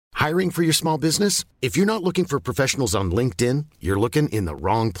Hiring for your small business? If you're not looking for professionals on LinkedIn, you're looking in the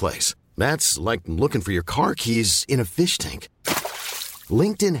wrong place. That's like looking for your car keys in a fish tank.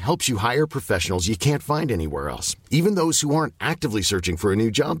 LinkedIn helps you hire professionals you can't find anywhere else, even those who aren't actively searching for a new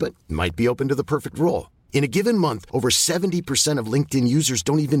job but might be open to the perfect role. In a given month, over 70% of LinkedIn users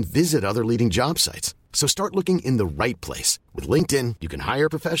don't even visit other leading job sites. So start looking in the right place. With LinkedIn, you can hire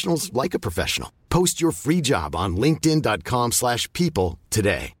professionals like a professional. Post your free job on linkedin.com/people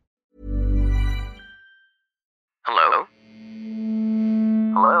today. Hello?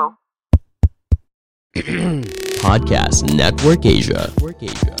 Hello? Podcast Network Asia.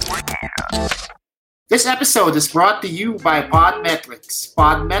 This episode is brought to you by Podmetrics.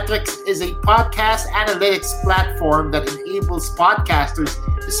 Podmetrics is a podcast analytics platform that enables podcasters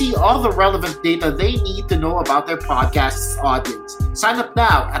to see all the relevant data they need to know about their podcast's audience. Sign up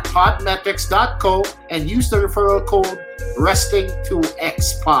now at podmetrics.co and use the referral code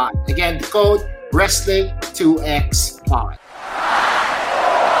Wrestling2XPod. Again, the code Wrestling2XPod.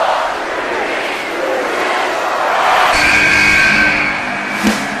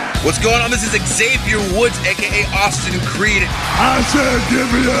 What's going on? This is Xavier Woods, a.k.a. Austin Creed. I said give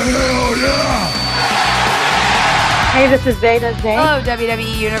me a hell yeah! Hey, this is Zeta Zane. Hello,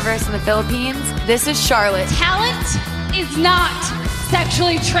 WWE Universe in the Philippines. This is Charlotte. Talent is not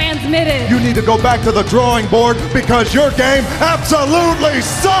sexually transmitted. You need to go back to the drawing board because your game absolutely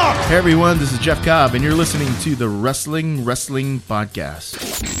sucks! Hey everyone, this is Jeff Cobb, and you're listening to the Wrestling Podcast.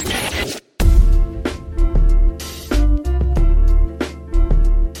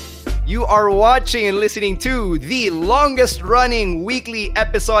 You are watching and listening to the longest-running weekly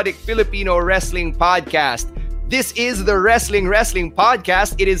episodic Filipino wrestling podcast. This is the Wrestling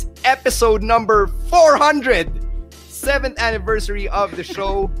Podcast. It is episode number 400, 7th anniversary of the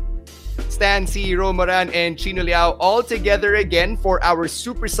show. Stan C, Romoran, and Chino Liao all together again for our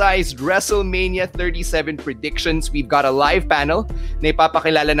supersized WrestleMania 37 predictions. We've got a live panel na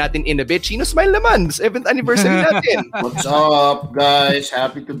ipapakilala natin in a bit. Chino, smile naman. 7th anniversary natin. What's up, guys?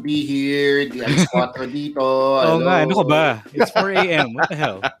 Happy to be here. Di alas 4 dito. Oo nga, ano ka ba? It's 4 a.m. What the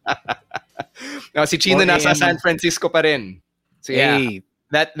hell? No, si Chino nasa San Francisco pa rin. So yeah. Hey.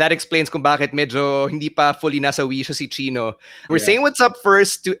 That explains kung bakit medyo hindi pa fully nasa wisyo si Chino. We're saying what's up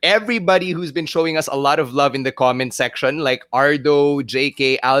first to everybody who's been showing us a lot of love in the comment section, like Ardo,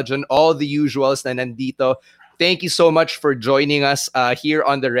 JK, Aljon, all the usuals na nandito. Thank you so much for joining us here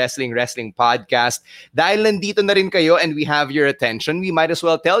on the Wrestling Podcast. Dahil nandito na rin kayo and we have your attention, we might as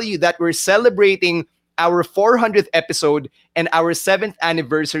well tell you that we're celebrating our 400th episode and our 7th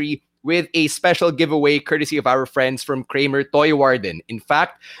anniversary with a special giveaway courtesy of our friends from Kramer Toy Warden. In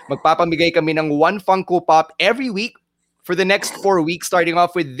fact, magpapamigay kami ng one Funko Pop every week for the next 4 weeks, starting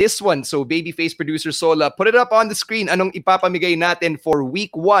off with this one. So, Babyface Producer Sola, put it up on the screen. Anong ipapamigay natin for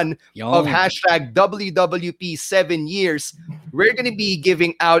week 1 of hashtag WWP 7 years? We're going to be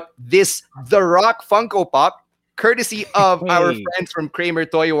giving out this The Rock Funko Pop, courtesy of our friends from Kramer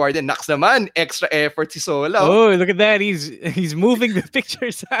Toy Warden. Naks naman, extra effort si Sola. Oh, look at that. He's moving the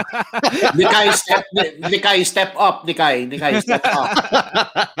pictures. Nikai, step up. Nikai, step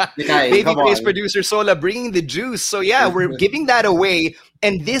up. Nikai, Babyface Producer Sola bringing the juice. So yeah, we're giving that away.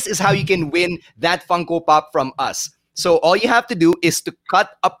 And this is how you can win that Funko Pop from us. So all you have to do is to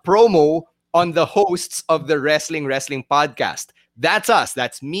cut a promo on the hosts of the Wrestling Podcast. That's us.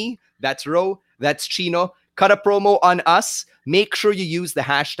 That's me. That's Ro. That's Chino. Cut a promo on us. Make sure you use the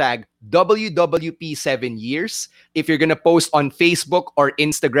hashtag WWP7years. If you're gonna post on Facebook or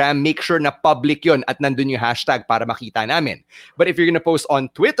Instagram, make sure na public yun at nandun yung hashtag para makita namin. But if you're gonna post on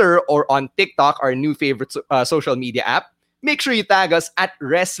Twitter or on TikTok, our new favorite social media app, make sure you tag us at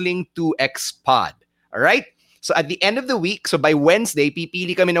Wrestling2XPod. Alright? So at the end of the week, so by Wednesday,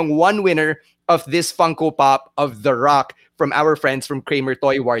 pipili kami ng one winner of this Funko Pop of The Rock from our friends from Kramer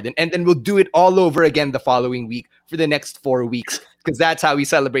Toy Warden. And then we'll do it all over again the following week for the next 4 weeks. Because that's how we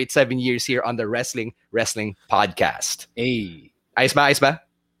celebrate 7 years here on the Wrestling Podcast. Hey. Ayos ba?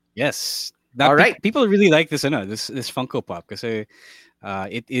 Yes. All right. People really like this Funko Pop because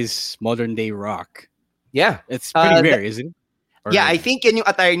it is modern day Rock. Yeah. It's pretty rare, isn't it? Yeah, I think yan yung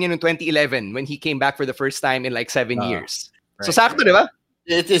attire niya in 2011 when he came back for the first time in like 7 years. Right. So sakto, di ba?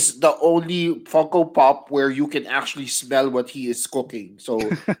 It is the only Funko Pop where you can actually smell what he is cooking. So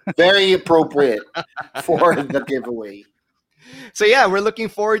very appropriate for the giveaway. So yeah, we're looking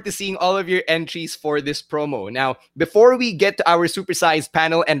forward to seeing all of your entries for this promo. Now, before we get to our supersized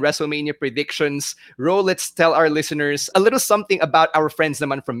panel and WrestleMania predictions, Ro, let's tell our listeners a little something about our friends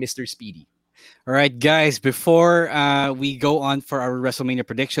naman from Mr. Speedy. All right, guys, before we go on for our WrestleMania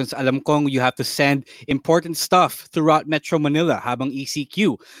predictions, alam kong you have to send important stuff throughout Metro Manila habang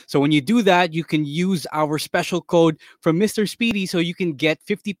ECQ. So when you do that, you can use our special code from Mr. Speedy so you can get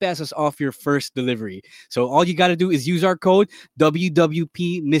 50 pesos off your first delivery. So all you got to do is use our code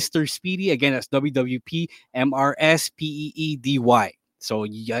WWP Mr. Speedy. Again, that's WWP MRSPEEDY. So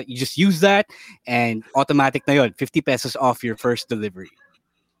you just use that and automatic na yun, 50 pesos off your first delivery.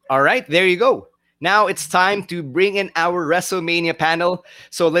 All right, there you go. Now it's time to bring in our WrestleMania panel.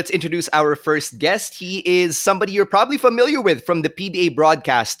 So let's introduce our first guest. He is somebody you're probably familiar with from the PBA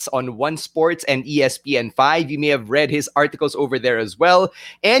broadcasts on One Sports and ESPN5. You may have read his articles over there as well.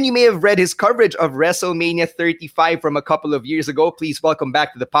 And you may have read his coverage of WrestleMania 35 from a couple of years ago. Please welcome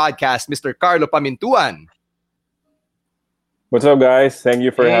back to the podcast, Mr. Carlo Pamintuan. What's up, guys? Thank you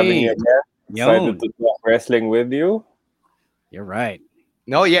for having me again. Yo. Excited to talk wrestling with you. You're right.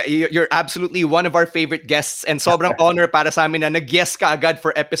 No, yeah, you're absolutely one of our favorite guests and sobrang honor para sa amin na nag-guest ka agad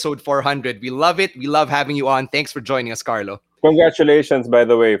for episode 400. We love it. We love having you on. Thanks for joining us, Carlo. Congratulations, by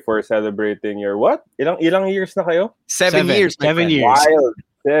the way, for celebrating your what? Ilang years na kayo? 7 years. 7 years. Wild.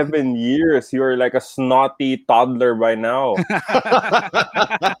 7 years. You're like a snotty toddler by now.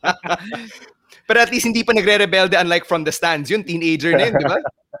 But at least hindi pa nagre-rebelde unlike from the stands. Yun, teenager na yun, di ba?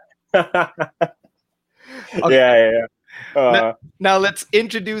 Okay. Yeah. Now let's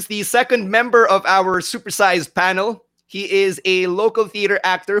introduce the second member of our supersized panel. He is a local theater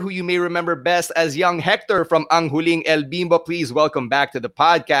actor who you may remember best as young Hector from Ang Huling El Bimbo. Please welcome back to the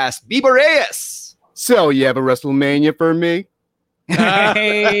podcast, Bibo Reyes. So you have a WrestleMania for me?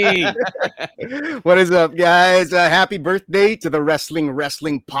 Hey! What is up, guys? Happy birthday to the Wrestling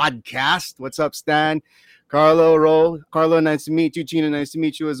Podcast. What's up, Stan? Carlo, nice to meet you. Gina, nice to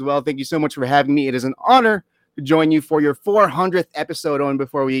meet you as well. Thank you so much for having me. It is an honor to join you for your 400th episode. And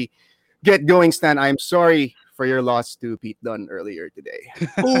before we get going, Stan, I'm sorry for your loss to Pete Dunne earlier today.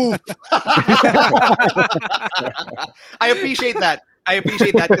 Ooh. I appreciate that.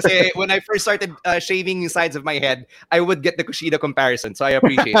 Because when I first started shaving the sides of my head, I would get the Kushida comparison. So I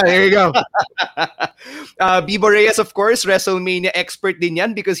appreciate that. There you go. Bibo Reyes, of course, WrestleMania expert din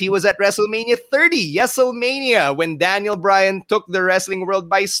yan because he was at WrestleMania 30, WrestleMania, when Daniel Bryan took the wrestling world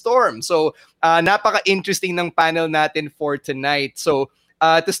by storm. So napaka-interesting ng panel natin for tonight. So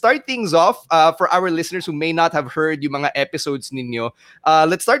to start things off, for our listeners who may not have heard yung mga episodes ninyo,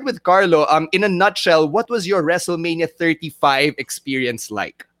 let's start with Carlo. In a nutshell, what was your WrestleMania 35 experience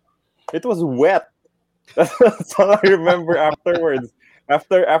like? It was wet. That's all I remember afterwards.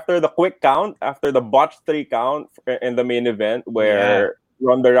 After the quick count, after the botched 3 count in the main event, where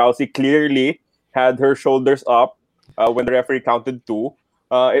Ronda Rousey clearly had her shoulders up when the referee counted 2.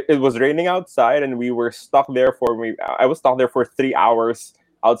 It was raining outside, and we were stuck there I was stuck there for 3 hours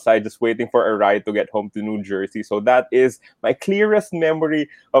outside, just waiting for a ride to get home to New Jersey. So that is my clearest memory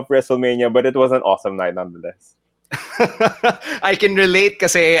of WrestleMania, but it was an awesome night nonetheless. I can relate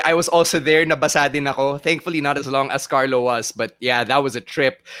kasi I was also there, nabasa din ako. Thankfully, not as long as Carlo was, but yeah, that was a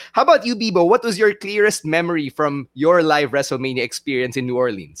trip. How about you, Bibo? What was your clearest memory from your live WrestleMania experience in New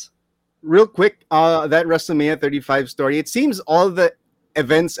Orleans? Real quick, that WrestleMania 35 story, it seems all the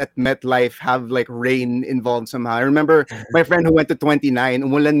events at MetLife have like rain involved somehow. I remember my friend who went to 29,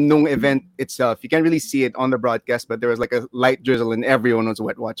 umulan nung event itself. You can't really see it on the broadcast, but there was like a light drizzle and everyone was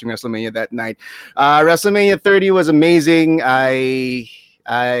wet watching WrestleMania that night. WrestleMania 30 was amazing. There's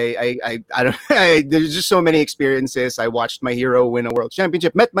just so many experiences. I watched my hero win a world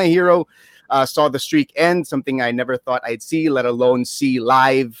championship, met my hero, saw the streak end, something I never thought I'd see, let alone see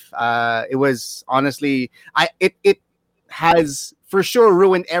live. It was honestly, it has for sure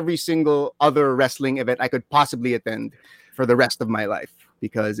ruined every single other wrestling event I could possibly attend for the rest of my life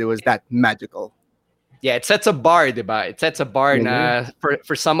because it was that magical. Yeah, it sets a bar, diba? It sets a bar na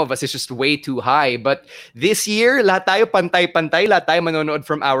for some of us, it's just way too high. But this year, lahat tayo pantay-pantay, lahat tayo manonood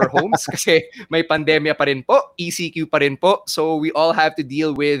from our homes kasi may pandemya pa rin po, ECQ pa rin po. So we all have to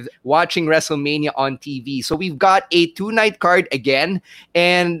deal with watching WrestleMania on TV. So we've got a 2-night card again.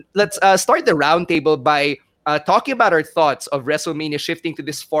 And let's start the roundtable by talking about our thoughts of WrestleMania shifting to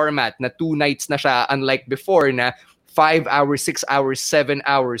this format na 2 nights na siya, unlike before na 5 hours, 6 hours, 7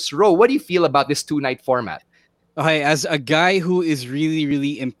 hours. Ro, what do you feel about this 2-night format? Okay, as a guy who is really,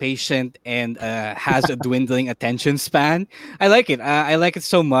 really impatient and has a dwindling attention span, I like it. I like it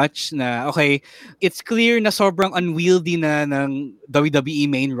so much. Na okay, it's clear na sobrang unwieldy na ng WWE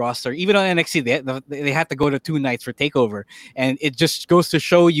main roster. Even on NXT, they had to go to 2 nights for Takeover, and it just goes to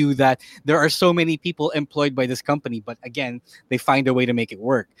show you that there are so many people employed by this company. But again, they find a way to make it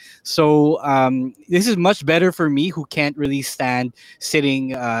work. So this is much better for me, who can't really stand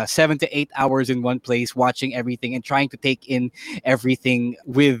sitting 7 to 8 hours in one place watching everything and trying to take in everything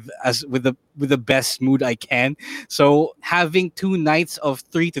with the best mood I can. So having 2 nights of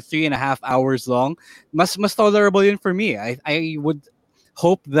 3 to 3.5 hours long, mas tolerable yun for me. I would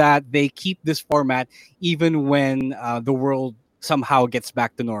hope that they keep this format even when the world somehow gets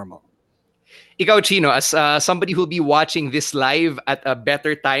back to normal. Ikaw, Chino, as somebody who'll be watching this live at a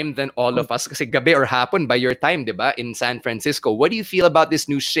better time than all of us, kasi gabi or hapon by your time, diba, in San Francisco, what do you feel about this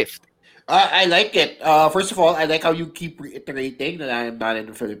new shift? I like it. First of all, I like how you keep reiterating that I am not in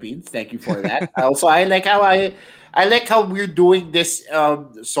the Philippines. Thank you for that. Also, I like how we're doing this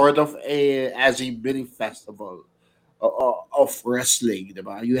sort of as a mini festival of wrestling.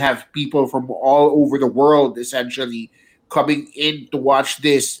 Diba? You have people from all over the world essentially coming in to watch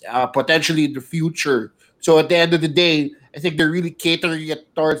this potentially in the future. So at the end of the day, I think they're really catering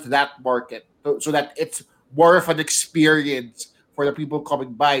it towards that market so that it's more of an experience for the people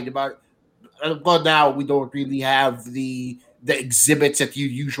coming by. Diba? Well, now we don't really have the exhibits that you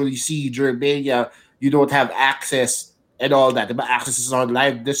usually see during Mania. You don't have access and all that. But access is on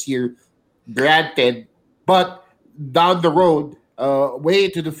live this year, granted. But down the road, way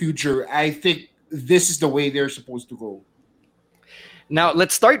into the future, I think this is the way they're supposed to go. Now,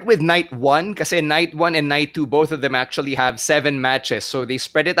 let's start with night one, kasi night one and night two, both of them actually have 7 matches. So they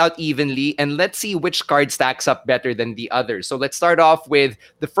spread it out evenly, and let's see which card stacks up better than the others. So let's start off with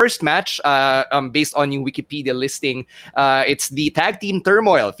the first match, based on your Wikipedia listing. It's the Tag Team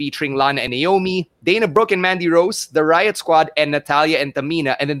Turmoil featuring Lana and Naomi, Dana Brooke and Mandy Rose, the Riot Squad, and Natalia and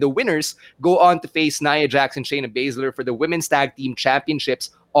Tamina. And then the winners go on to face Nia Jax and Shayna Baszler for the Women's Tag Team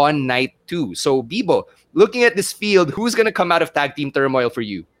Championships on night 2. So, Bibo, looking at this field, who's going to come out of Tag Team Turmoil for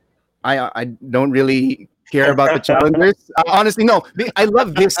you? I don't really care about the challengers. Honestly, no. I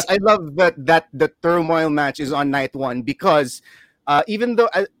love this. I love that the Turmoil match is on night 1 because even though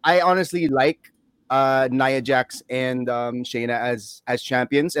I honestly like Nia Jax and Shayna as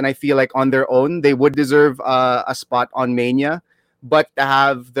champions, and I feel like on their own they would deserve a spot on Mania, but to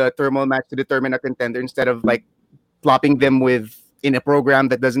have the Turmoil match to determine a contender instead of like flopping them in a program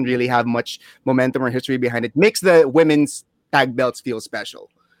that doesn't really have much momentum or history behind it makes the women's tag belts feel special,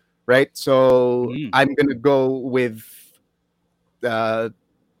 right? So I'm gonna go with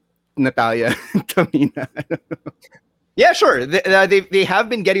Natalia Tamina. Yeah, sure. They have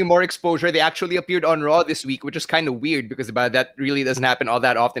been getting more exposure. They actually appeared on Raw this week, which is kind of weird because that really doesn't happen all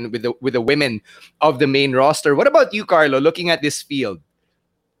that often with the women of the main roster. What about you, Carlo? Looking at this field,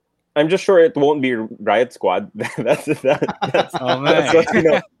 I'm just sure it won't be Riot Squad. That's Oh man, what we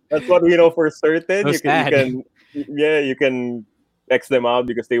know. That's what we know for certain. So You can X them out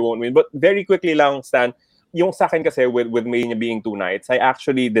because they won't win. But very quickly lang, Stan, yung sa akin kasi with Mania being 2 nights, I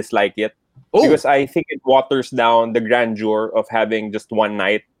actually dislike it. Because I think it waters down the grandeur of having just 1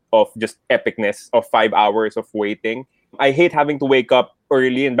 night of just epicness of 5 hours of waiting. I hate having to wake up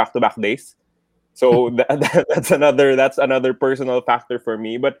early in back-to-back days. So that's another personal factor for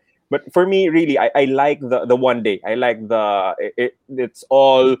me. But for me, really, I like the 1 day. I like it's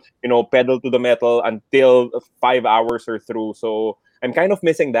all, pedal to the metal until 5 hours are through. So I'm kind of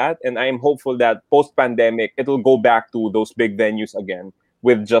missing that, and I'm hopeful that post-pandemic it'll go back to those big venues again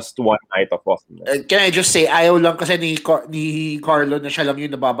with just 1 night of awesomeness. Can I just say, ayaw lang kasi ni Carlo na siya lang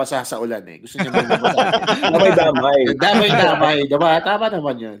yung nababasa sa ulan eh. Gusto niya may nababasa. Damay. Diba? Tama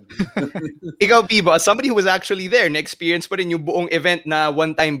naman yun. Ikaw, Bibo, as somebody who was actually there, na-experience pa rin yung buong event na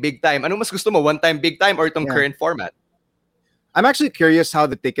one-time, big time. Ano mas gusto mo, one-time, big time, or itong current format? I'm actually curious how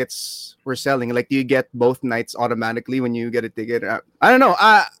the tickets were selling. Like, do you get both nights automatically when you get a ticket? I don't know.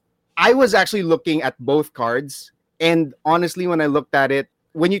 I was actually looking at both cards. And honestly, when I looked at it,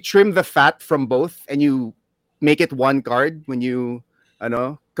 when you trim the fat from both and you make it one card, when you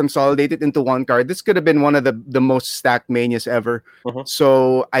consolidate it into one card, this could have been one of the most stacked Manias ever.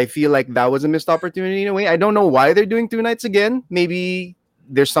 So I feel like that was a missed opportunity in a way. I don't know why they're doing 2 nights again. Maybe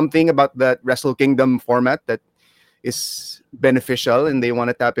there's something about that Wrestle Kingdom format that is beneficial and they want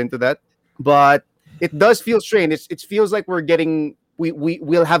to tap into that. But it does feel strange. It feels like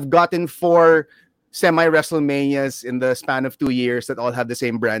we'll have gotten 4 semi-WrestleManias in the span of 2 years that all have the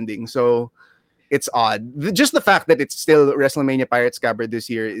same branding. So it's odd. Just the fact that it's still WrestleMania Pirate Scabbard this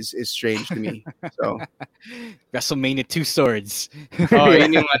year is strange to me. So WrestleMania 2 swords.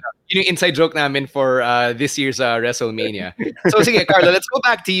 Yun yung inside joke namin for this year's WrestleMania. So sige, Carlo, let's go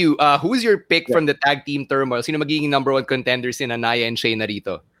back to you. Who's your pick from the tag team turmoil? Sino magiging number 1 contenders in Naya and Shayna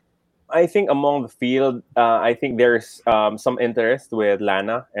rito? I think among the field, I think there's some interest with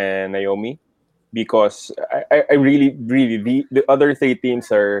Lana and Naomi, because I really the other 3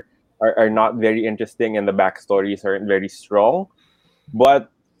 teams are not very interesting and the backstories aren't very strong.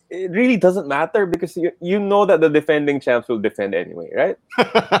 But it really doesn't matter because you know that the defending champs will defend anyway, right?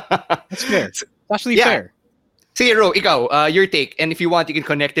 That's fair. It's actually fair. Sige, Ro, ikaw, your take. And if you want, you can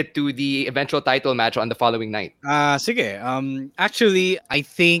connect it to the eventual title match on the following night. Sige. Actually, I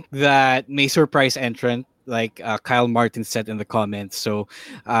think that may surprise entrant, like Kyle Martin said in the comments. So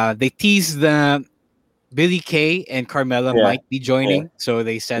they teased the Billy Kay and Carmella might be joining. So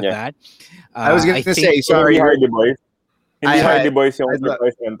they said that. I was going to say, sorry. Hardy Boys. Hindi Hardy Boys yung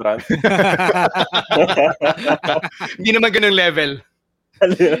surprise entrant. Hindi naman ganung level.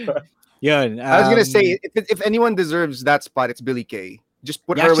 Yun, I was gonna say, if anyone deserves that spot, it's Billy Kay. Just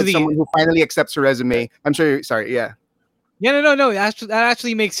put her with someone who finally accepts her resume. I'm sure. Sorry, yeah. Yeah, no. That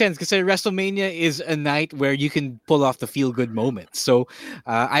actually makes sense because WrestleMania is a night where you can pull off the feel-good moments. So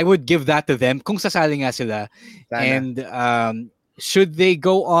I would give that to them. Kung sasali nga sila, and should they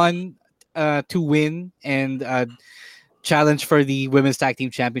go on to win and challenge for the women's tag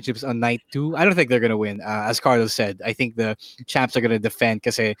team championships on night 2, I don't think they're going to win. As Carlos said, I think the champs are going to defend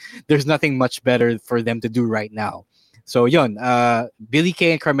because there's nothing much better for them to do right now. So yun, Billy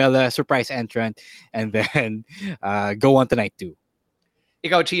Kay and Carmella, surprise entrant, and then go on to night 2.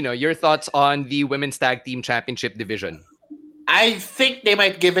 Ikaw, Chino, your thoughts on the women's tag team championship division? I think they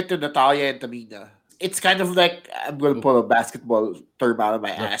might give it to Natalya and Tamina. It's kind of like, I'm going to pull a basketball term out of my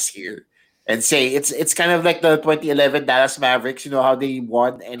ass here and say it's kind of like the 2011 Dallas Mavericks. You know how they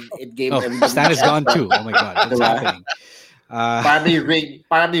won and it gave everybody. Stan is gone too. Oh my God, what's happening? Parang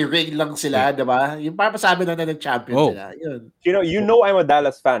may ring lang sila, diba? Yung parang masabi na nag-champion sila. Yun. You know I'm a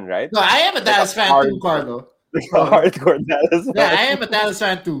Dallas fan, right? No, I am a Dallas fan too, Carlo. Hardcore Dallas fan. Yeah, I am a Dallas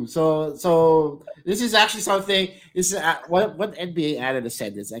fan too. So this is actually something. This is what NBA analyst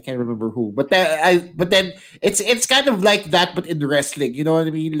said this. I can't remember who, but then it's kind of like that, but in wrestling. You know what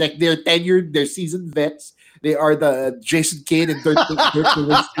I mean? Like they're tenured, they're seasoned vets. They are the Jason Kidd and Dirk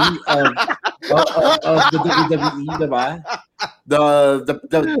Nowitzki of the WWE, diba?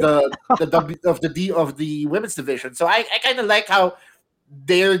 Of the women's division. So I kind of like how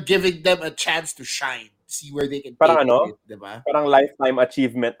they're giving them a chance to shine. See where they can parang take it, diba? Parang lifetime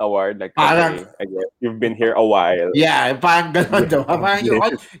achievement award, like I guess you've been here a while. Yeah, parang ganun, diba?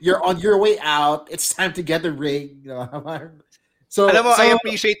 Parang you're on your way out. It's time to get the ring. Diba? So, alam mo, I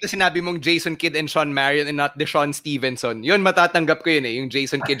appreciate na sinabi mong Jason Kidd and Sean Marion and not Deshaun Stevenson. Yun, matatanggap ko yun yung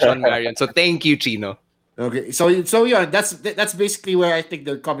Jason Kidd, Sean Marion. So thank you, Chino. Okay, so yeah, that's basically where I think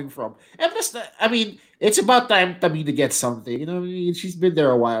they're coming from. And plus, I mean, it's about time Tamina gets something. You know, I mean, she's been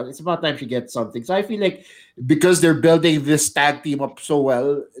there a while. It's about time she gets something. So I feel like because they're building this tag team up so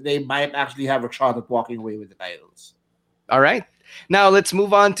well, they might actually have a shot at walking away with the titles. All right. Now, let's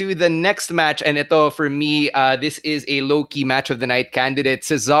move on to the next match. And ito, for me, this is a low-key match of the night candidate.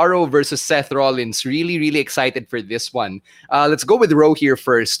 Cesaro versus Seth Rollins. Really, really excited for this one. Let's go with Ro here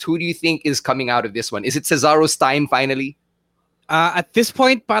first. Who do you think is coming out of this one? Is it Cesaro's time finally? At this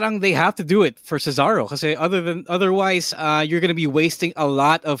point, parang they have to do it for Cesaro. Kasi otherwise, you're going to be wasting a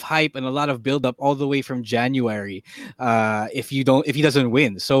lot of hype and a lot of build-up all the way from January if he doesn't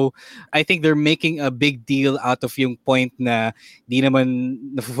win. So I think they're making a big deal out of yung point na di naman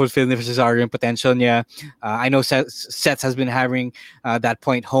na-fulfill ni Cesaro yung potential niya. I know Seth has been having that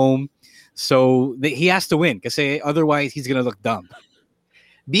point home. So he has to win kasi otherwise he's going to look dumb.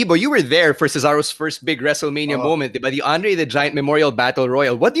 Bibo, you were there for Cesaro's first big WrestleMania moment, diba? The Andre the Giant Memorial Battle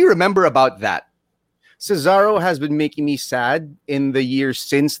Royal. What do you remember about that? Cesaro has been making me sad in the years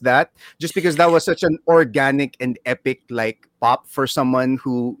since that, just because that was such an organic and epic like pop for someone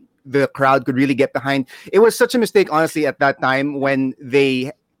who the crowd could really get behind. It was such a mistake, honestly, at that time when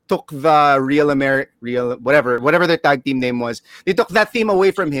they took the whatever their tag team name was. They took that theme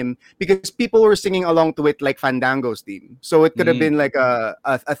away from him because people were singing along to it like Fandango's theme. So it could have been like a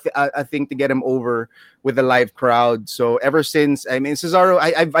thing to get him over with the live crowd. So ever since, I mean, Cesaro,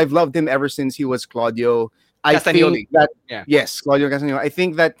 I've loved him ever since he was Claudio. I think that yes, Claudio Castagnoli. I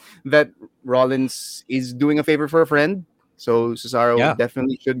think that Rollins is doing a favor for a friend. So Cesaro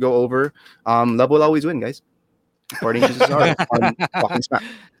definitely should go over. Love will always win, guys. According to Cesaro on Talking Smack.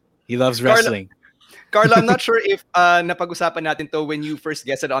 He loves wrestling. Carlo, I'm not sure if napag-usapan natin to when you first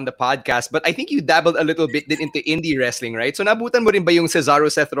guested on the podcast, but I think you dabbled a little bit din into indie wrestling, right? So nabutan mo rin ba yung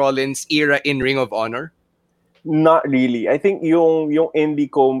Cesaro Seth Rollins era in Ring of Honor? Not really. I think yung indie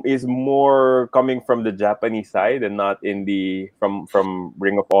com is more coming from the Japanese side and not from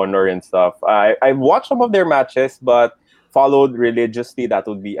Ring of Honor and stuff. I watched some of their matches, but followed religiously, that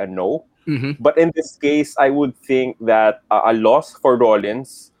would be a no. Mm-hmm. But in this case, I would think that a loss for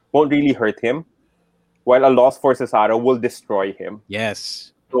Rollins won't really hurt him, while a loss for Cesaro will destroy him.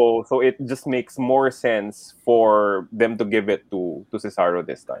 Yes. So it just makes more sense for them to give it to Cesaro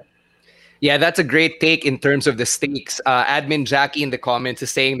this time. Yeah, that's a great take in terms of the stakes. Admin Jackie in the comments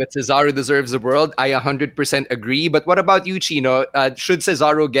is saying that Cesaro deserves the world. I 100% agree. But what about you, Chino? Should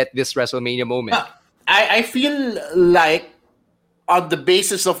Cesaro get this WrestleMania moment? I feel like on the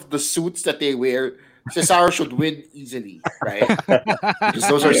basis of the suits that they wear, Cesaro should win easily, right? Because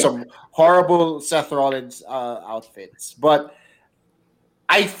those are some horrible Seth Rollins outfits. But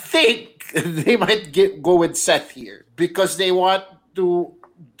I think they might go with Seth here because they want to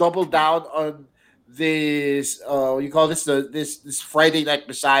double down on this. You call this this Friday Night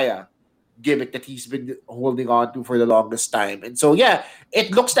Messiah gimmick that he's been holding on to for the longest time. And so, yeah,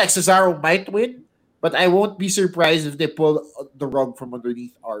 it looks like Cesaro might win. But I won't be surprised if they pull the rug from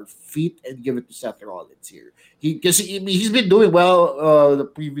underneath our feet and give it to Seth Rollins here. Because he's been doing well the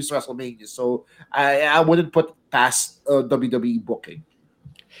previous WrestleMania, so I wouldn't put past WWE booking.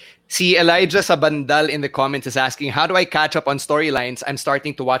 See, Elijah Sabandal in the comments is asking, how do I catch up on storylines? I'm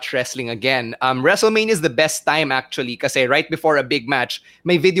starting to watch wrestling again. WrestleMania is the best time actually kasi right before a big match,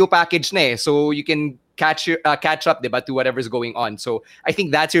 may video package na eh. So you can catch up diba, to whatever's going on. So I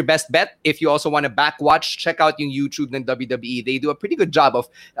think that's your best bet. If you also want to back watch, check out yung YouTube ng WWE. They do a pretty good job of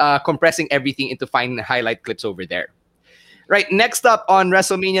compressing everything into fine highlight clips over there. Right, next up on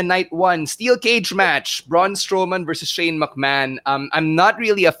WrestleMania Night 1, Steel Cage match, Braun Strowman versus Shane McMahon. I'm not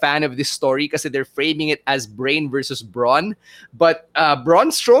really a fan of this story because they're framing it as Brain versus Braun. But Braun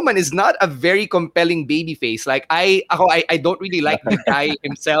Strowman is not a very compelling babyface. Like, I don't really like the guy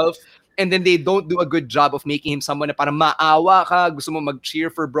himself. And then they don't do a good job of making him someone na parang maawa ka, gusto mo mag-cheer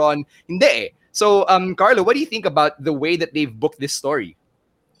for Braun. Hindi eh. So, Carlo, what do you think about the way that they've booked this story?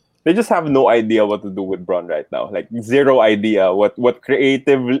 They just have no idea what to do with Braun right now. Like, zero idea what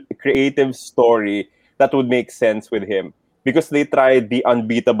creative story that would make sense with him. Because they tried the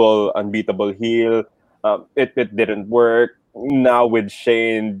unbeatable heel. It didn't work. Now with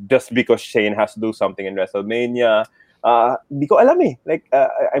Shane, just because Shane has to do something in WrestleMania. Di ko alam eh. Like,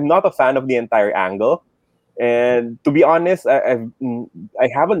 I'm not a fan of the entire angle. And to be honest, I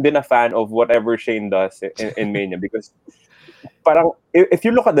haven't been a fan of whatever Shane does in Mania because parang if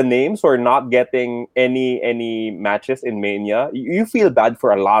you look at the names who are not getting any matches in Mania, you feel bad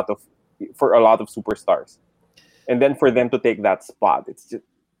for a lot of superstars. And then for them to take that spot, it's just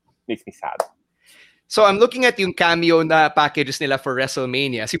makes me sad. So I'm looking at yung cameo na packages nila for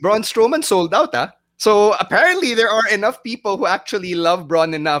WrestleMania. Si Braun Strowman sold out, ah. So apparently there are enough people who actually love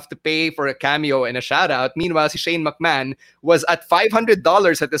Braun enough to pay for a cameo and a shout out. Meanwhile, si Shane McMahon was at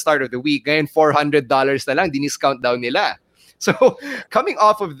 $500 at the start of the week. Ngayon $400 na lang, diniscount daw nila. So coming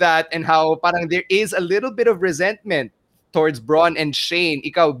off of that and how parang there is a little bit of resentment towards Braun and Shane,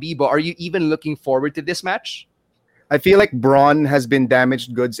 ikaw, Bibo, are you even looking forward to this match? I feel like Braun has been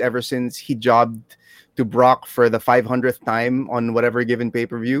damaged goods ever since he jobbed to Brock for the 500th time on whatever given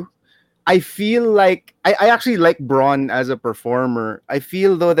pay-per-view. I feel like I actually like Braun as a performer. I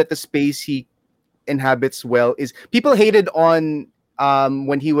feel though that the space he inhabits well is people hated on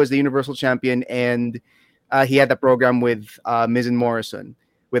when he was the Universal Champion and he had the program with Miz and Morrison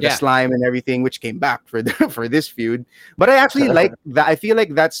with the slime and everything, which came back for this feud. But I actually like that. I feel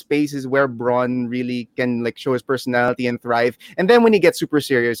like that space is where Braun really can like show his personality and thrive. And then when he gets super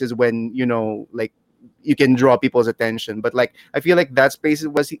serious is when, you know, like you can draw people's attention. But like I feel like that space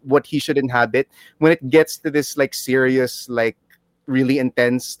was what he should inhabit. When it gets to this like serious, like really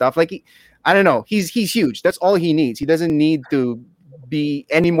intense stuff, like I don't know, he's huge. That's all he needs. He doesn't need to be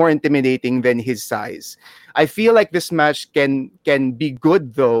any more intimidating than his size. I feel like this match can be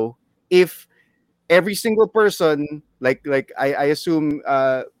good though if every single person, like I assume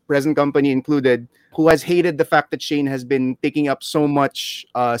present company included, who has hated the fact that Shane has been taking up so much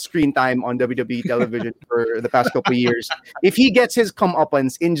screen time on WWE television for the past couple of years, if he gets his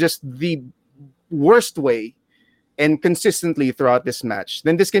comeuppance in just the worst way and consistently throughout this match,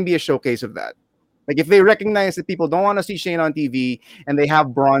 then this can be a showcase of that. Like if they recognize that people don't want to see Shane on TV and they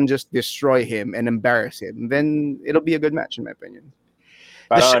have Braun just destroy him and embarrass him, then it'll be a good match in my opinion.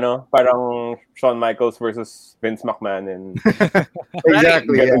 Parang Shawn Michaels versus Vince McMahon and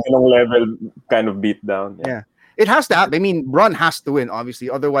exactly level kind of beat down. Yeah. It has to happen. I mean, Braun has to win, obviously.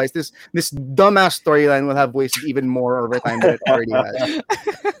 Otherwise, this dumbass storyline will have wasted even more over time than it already has.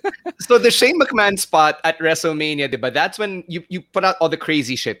 So the Shane McMahon spot at WrestleMania, diba? That's when you put out all the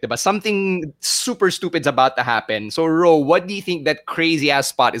crazy shit, diba? Something super stupid's about to happen. So, Ro, what do you think that crazy ass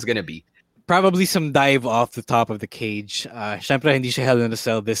spot is gonna be? Probably some dive off the top of the cage. Syempre, hindi siya Hell in a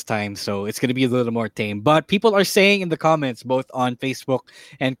Cell this time, so it's going to be a little more tame. But people are saying in the comments, both on Facebook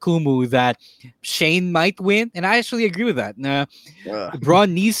and Kumu, that Shane might win, and I actually agree with that.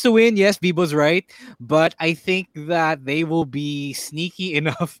 Braun needs to win. Yes, Bibo's right, but I think that they will be sneaky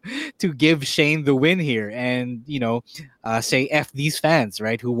enough to give Shane the win here, and say F these fans,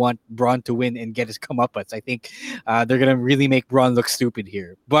 right, who want Braun to win and get his comeuppance. I think they're going to really make Braun look stupid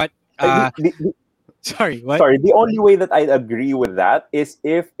here, but. Sorry, what? Sorry, the only way that I agree with that is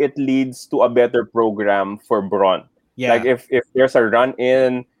if it leads to a better program for Braun. Yeah. Like if there's a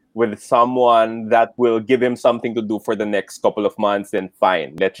run-in with someone that will give him something to do for the next couple of months, then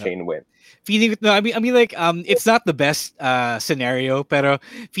fine, let Shane win. Feeling I mean like it's not the best scenario, pero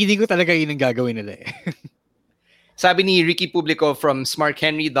feeling ko talaga yun ang gagawin nila eh. Sabi ni Ricky Publico from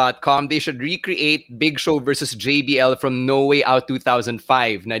smarthenry.com, they should recreate Big Show versus JBL from No Way Out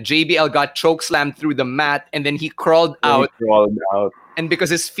 2005. Now, JBL got chokeslammed through the mat and then he crawled out. And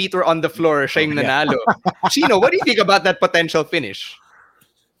because his feet were on the floor, siya yung nanalo. Chino, what do you think about that potential finish?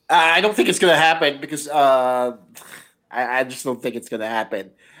 I don't think it's going to happen because I just don't think it's going to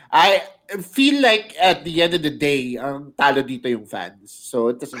happen. I feel like at the end of the day, talo dito yung fans. So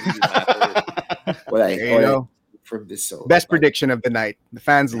it doesn't really matter. From this best prediction of the night. The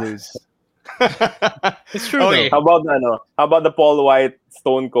fans lose. It's true. Okay. How about the Paul White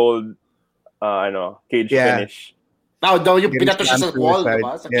Stone Cold cage finish? Now, yung pinato siya sa wall,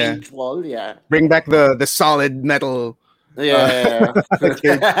 diba? Sa cage wall, yeah. Bring back the solid metal. Yeah.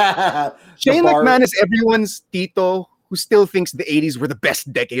 Shane McMahon is everyone's Tito who still thinks the 80s were the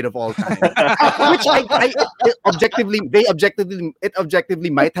best decade of all time. Which it objectively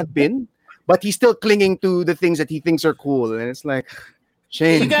might have been. But he's still clinging to the things that he thinks are cool, and it's like,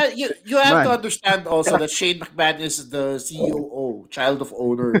 Shane. You have to understand also that Shane McMahon is the COO, child of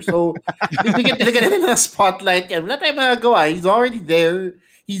owner. So, bigyan talaga nila ng spotlight. And wala tayong magagawa. He's already there.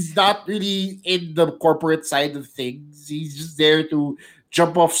 He's not really in the corporate side of things. He's just there to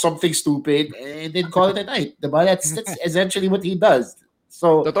jump off something stupid and then call it a night. Diba? That's essentially what he does.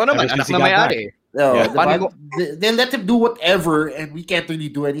 So, totoo naman, anak na may-ari. No, they let him do whatever and we can't really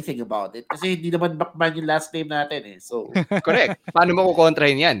do anything about it kasi hindi naman McMahon yung last name natin eh. So correct. Paano mo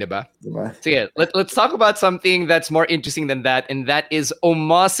kukontrahin yan, diba? Sige, let's talk about something that's more interesting than that, and that is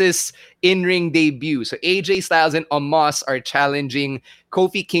Omos's in-ring debut. So AJ Styles and Omos are challenging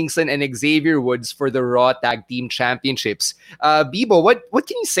Kofi Kingston and Xavier Woods for the Raw Tag Team Championships. Bibo, what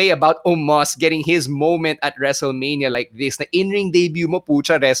can you say about Omos getting his moment at WrestleMania like this? Na in-ring debut mo,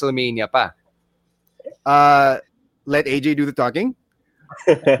 pucha, WrestleMania pa. Let AJ do the talking.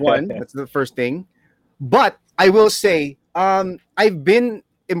 One, that's the first thing. But I will say, I've been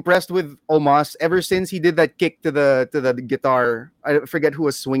impressed with Omos ever since he did that kick to the guitar. I forget who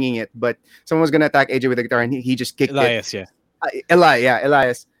was swinging it, but someone was gonna attack AJ with the guitar, and he just kicked Elias, it.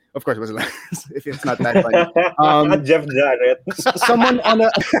 Elias. Of course, it was Elias. If it's not that funny, Jeff Jarrett. Someone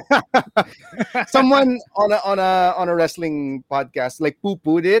on a wrestling podcast like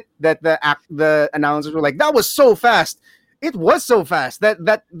poo-pooed it that the announcers were like, that was so fast. It was so fast.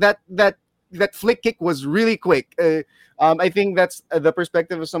 That flick kick was really quick. I think that's the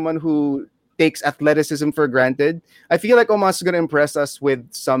perspective of someone who takes athleticism for granted. I feel like Omos is going to impress us with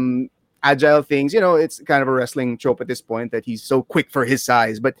some agile things. It's kind of a wrestling trope at this point that he's so quick for his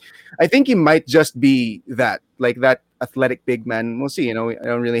size. But I think he might just be that athletic big man. We'll see. I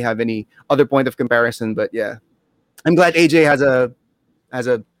don't really have any other point of comparison. But yeah, I'm glad AJ has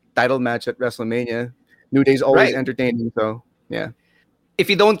a title match at WrestleMania. New Day's always entertaining. So yeah. If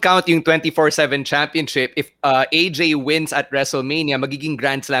you don't count yung 24/7 championship, if AJ wins at WrestleMania, magiging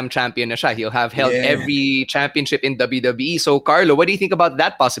Grand Slam champion na siya. He'll have held every championship in WWE. So, Carlo, what do you think about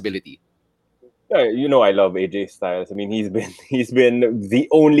that possibility? I love AJ Styles. I mean, he's been the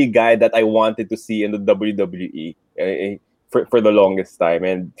only guy that I wanted to see in the WWE for the longest time,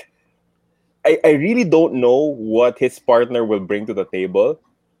 and I really don't know what his partner will bring to the table,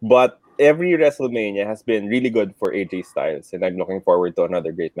 but every WrestleMania has been really good for AJ Styles, and I'm looking forward to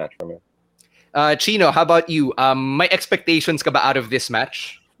another great match from him. Chino, how about you? My expectations ka ba out of this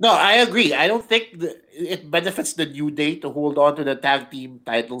match? No, I agree. I don't think it benefits the New Day to hold on to the tag team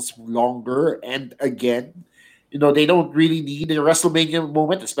titles longer and again. they don't really need a WrestleMania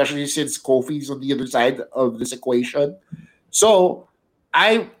moment, especially since Kofi's on the other side of this equation. So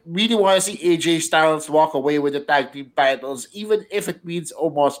I really want to see AJ Styles walk away with the tag team titles, even if it means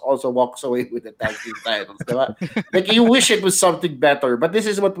Omos also walks away with the tag team titles. Diba? Like, you wish it was something better, but this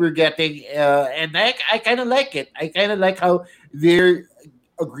is what we're getting, and I kind of like it. I kind of like how they're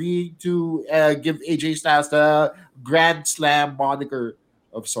agreeing to give AJ Styles the Grand Slam moniker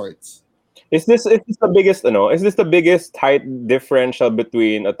of sorts. Is this the biggest, is this the biggest height differential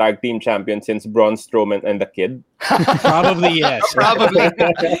between a tag team champion since Braun Strowman and the Kid? Probably yes. Probably.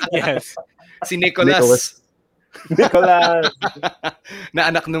 Yes. Si Nicholas. Nicholas. Na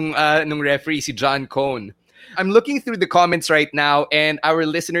anak nung referee, si John Cone. I'm looking through the comments right now, and our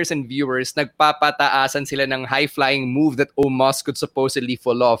listeners and viewers, nagpapataasan sila ng high-flying move that Omos could supposedly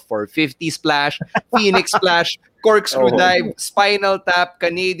pull off for 50 splash, Phoenix splash, corkscrew dive, spinal tap,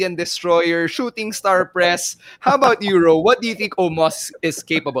 Canadian destroyer, shooting star press. How about you, Ro? What do you think Omos is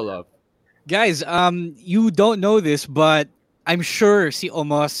capable of? Guys, you don't know this, but I'm sure si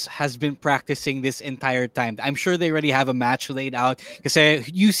Omos has been practicing this entire time. I'm sure they already have a match laid out. Because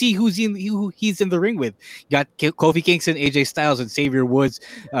you see who he's in the ring with. You got Kofi Kingston, AJ Styles, and Xavier Woods.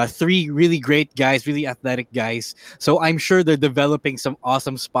 Three really great guys, really athletic guys. So I'm sure they're developing some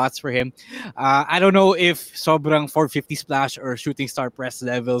awesome spots for him. I don't know if sobrang 450 splash or shooting star press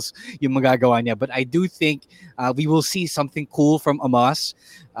levels yung magagawa niya. But I do think we will see something cool from Omos.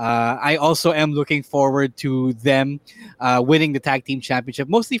 I also am looking forward to them winning the tag team championship,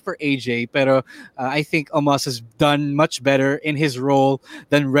 mostly for AJ. Pero I think Omos has done much better in his role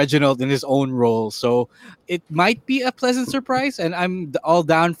than Reginald in his own role. So it might be a pleasant surprise, and I'm all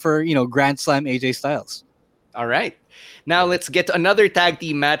down for Grand Slam AJ Styles. All right. Now let's get to another tag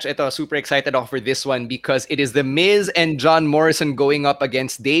team match. Ito, super excited for this one because it is The Miz and John Morrison going up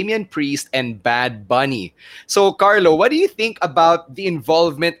against Damian Priest and Bad Bunny. So, Carlo, what do you think about the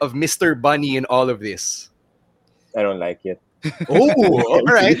involvement of Mr. Bunny in all of this? I don't like it. Oh, all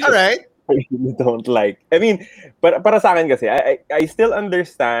right. I really don't like. I mean, para sa akin kasi, I still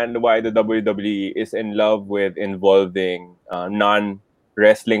understand why the WWE is in love with involving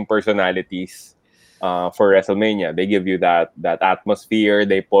non-wrestling personalities. For WrestleMania, they give you that atmosphere.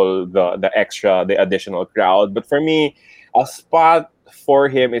 They pull the additional crowd. But for me, a spot for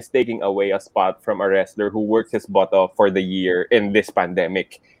him is taking away a spot from a wrestler who works his butt off for the year in this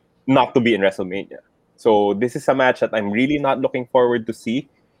pandemic, not to be in WrestleMania. So this is a match that I'm really not looking forward to see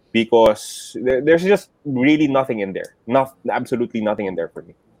because there's just really nothing in there. Absolutely nothing in there for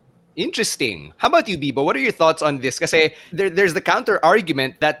me. Interesting. How about you, Bibo? What are your thoughts on this? Kasi there's the counter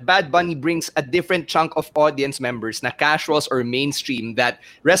argument that Bad Bunny brings a different chunk of audience members, na casuals or mainstream, that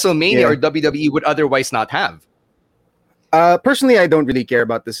WrestleMania or WWE would otherwise not have. Personally, I don't really care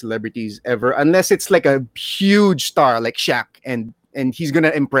about the celebrities ever, unless it's like a huge star like Shaq, and he's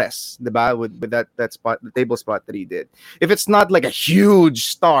gonna impress, diba? With that spot, the table spot that he did. If it's not like a huge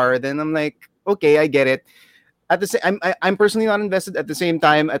star, then I'm like, okay, I get it. At the same, I'm personally not invested. At the same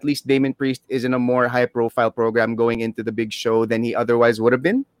time, at least Damian Priest is in a more high-profile program going into the big show than he otherwise would have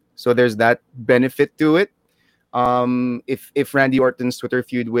been. So there's that benefit to it. If Randy Orton's Twitter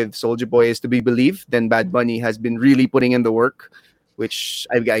feud with Soulja Boy is to be believed, then Bad Bunny has been really putting in the work, which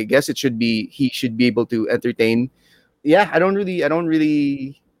I guess he should be able to entertain. Yeah, I don't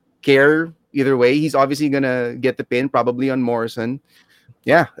really care either way. He's obviously gonna get the pin, probably on Morrison.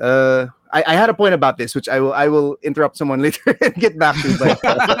 Yeah. I had a point about this, which I will interrupt someone later and get back to.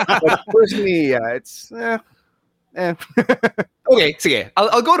 But personally, yeah, it's. Okay, sige.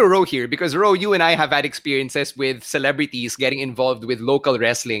 I'll go to Ro here because Ro, you and I have had experiences with celebrities getting involved with local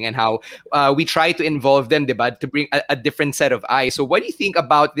wrestling and how we try to involve them, diba, to bring a different set of eyes. So what do you think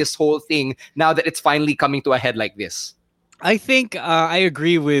about this whole thing now that it's finally coming to a head like this? I think I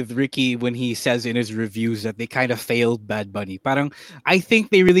agree with Ricky when he says in his reviews that they kind of failed Bad Bunny. Parang I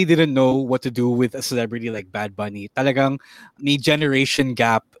think they really didn't know what to do with a celebrity like Bad Bunny. Talagang may generation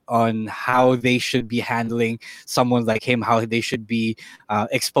gap on how they should be handling someone like him, how they should be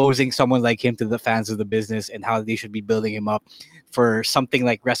exposing someone like him to the fans of the business, and how they should be building him up for something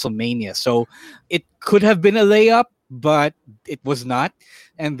like WrestleMania. So it could have been a layup, but it was not.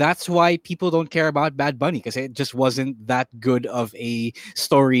 And that's why people don't care about Bad Bunny, because it just wasn't that good of a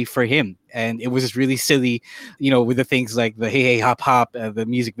story for him. And it was just really silly, with the things like the Hey Hey Hop Hop, the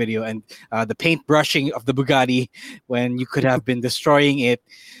music video, and the paint brushing of the Bugatti when you could have been destroying it.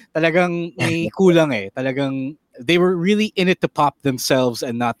 Talagang may kulang eh. Talagang they were really in it to pop themselves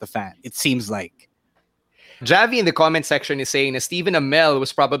and not the fan, it seems like. Javi in the comment section is saying that Stephen Amell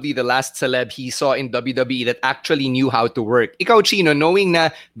was probably the last celeb he saw in WWE that actually knew how to work. Ikaw, Chino, knowing na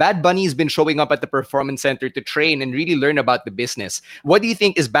Bad Bunny's been showing up at the Performance Center to train and really learn about the business, what do you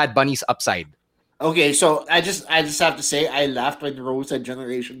think is Bad Bunny's upside? Okay, so I just have to say I laughed when Rose said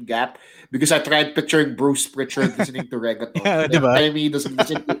generation gap because I tried picturing Bruce Pritchard listening to reggaeton. Yeah, Like, telling me he doesn't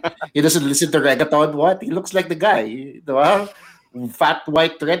listen to reggaeton. What? He looks like the guy, diba? Fat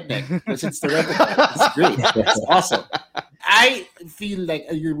white redneck listens to reggaeton. It's great. It's awesome. I feel like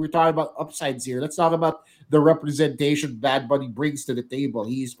we're talking about upsides here. Let's talk about the representation Bad Bunny brings to the table.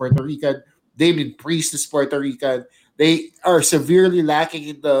 He's Puerto Rican. Damien Priest is Puerto Rican. They are severely lacking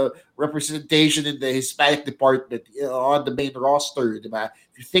in the representation in the Hispanic department on the main roster. Diba?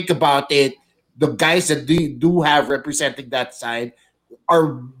 If you think about it, the guys that do have representing that side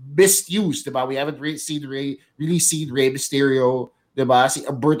are misused. Diba? We haven't really seen Rey Mysterio. Diba? Si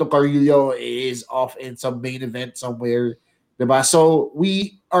Alberto Carrillo is off in some main event somewhere. Diba? So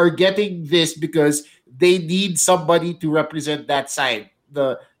we are getting this because they need somebody to represent that side.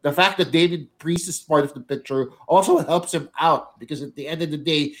 The fact that David Priest is part of the picture also helps him out because at the end of the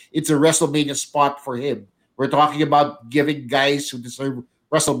day, it's a WrestleMania spot for him. We're talking about giving guys who deserve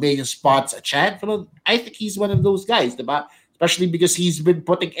WrestleMania spots a chance. I think he's one of those guys, diba? Especially because he's been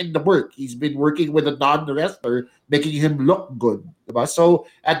putting in the work. He's been working with a non-wrestler, making him look good. Diba? So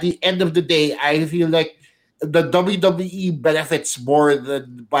at the end of the day, I feel like the WWE benefits more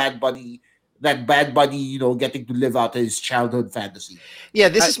than Bad Bunny, getting to live out his childhood fantasy. Yeah,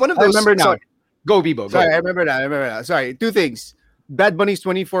 this is one of those. I remember now. Sorry. Go, Bibo. Go. Sorry, I remember now. Sorry, two things. Bad Bunny's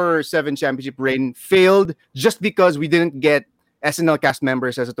 24/7 championship reign failed just because we didn't get SNL cast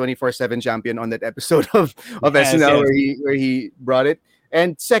members as a 24/7 champion on that episode of SNL where he brought it.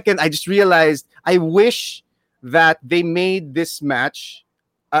 And second, I just realized I wish that they made this match.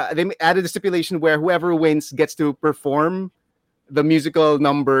 They added a stipulation where whoever wins gets to perform the musical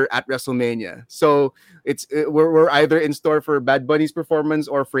number at WrestleMania. So we're either in store for Bad Bunny's performance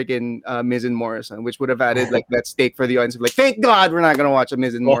or freaking Miz and Morrison, which would have added like that stake for the audience of like, thank God we're not gonna watch a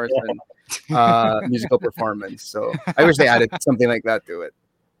Miz and Morrison musical performance. So I wish they added something like that to it.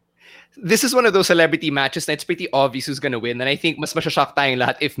 This is one of those celebrity matches that it's pretty obvious who's gonna win. And I think mas masyashock tayong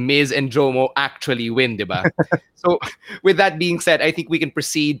lahat if Miz and Jomo actually win, diba? So with that being said, I think we can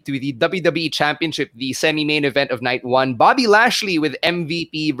proceed to the WWE Championship, the semi-main event of night one. Bobby Lashley with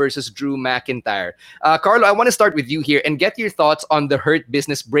MVP versus Drew McIntyre. Carlo, I want to start with you here and get your thoughts on the Hurt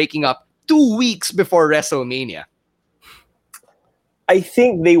Business breaking up 2 weeks before WrestleMania. I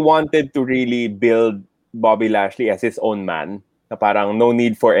think they wanted to really build Bobby Lashley as his own man. Na parang no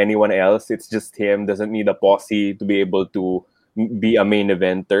need for anyone else. It's just him. Doesn't need a posse to be able to be a main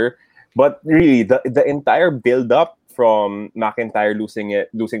eventer. But really, the entire build-up from McIntyre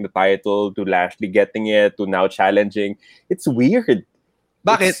losing the title to Lashley getting it to now challenging, it's weird.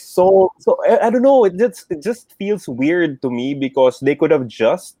 Bakit? So I don't know. It just feels weird to me because they could have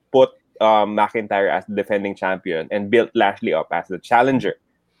just put McIntyre as the defending champion and built Lashley up as the challenger.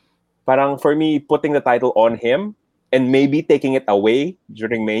 Parang for me, putting the title on him and maybe taking it away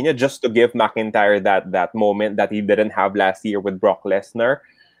during Mania just to give McIntyre that moment that he didn't have last year with Brock Lesnar.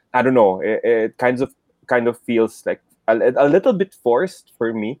 I don't know. It kind of feels like a little bit forced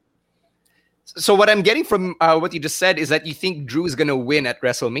for me. So what I'm getting from what you just said is that you think Drew is going to win at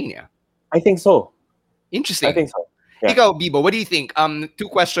WrestleMania. I think so. Interesting. I think so. Yeah. Ikaw, Bibo, what do you think? 2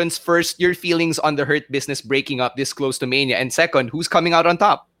 questions. First, your feelings on the Hurt Business breaking up this close to Mania. And second, who's coming out on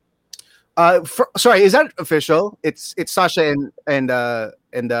top? Sorry, is that official? It's Sasha and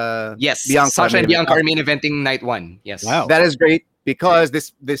yes, Bianca. Sasha and Bianca are main eventing night one. Yes, wow, that is great because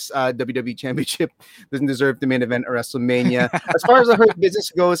this WWE Championship doesn't deserve the main event at WrestleMania. As far as the Hurt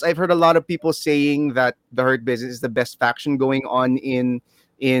Business goes, I've heard a lot of people saying that the Hurt Business is the best faction going on in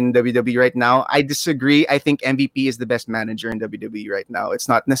WWE right now. I disagree. I think MVP is the best manager in WWE right now. It's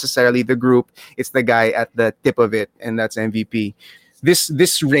not necessarily the group; it's the guy at the tip of it, and that's MVP.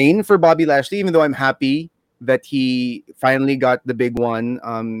 This reign for Bobby Lashley, even though I'm happy that he finally got the big one,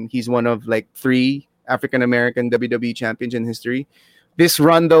 he's one of like 3 African-American WWE champions in history. This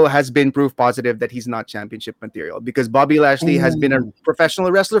run, though, has been proof positive that he's not championship material because Bobby Lashley has been a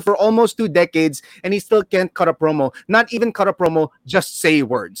professional wrestler for almost 2 decades and he still can't cut a promo. Not even cut a promo, just say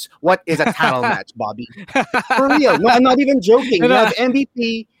words. What is a title match, Bobby? For real. No, I'm not even joking. You have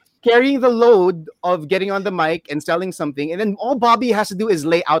MVP carrying the load of getting on the mic and selling something. And then all Bobby has to do is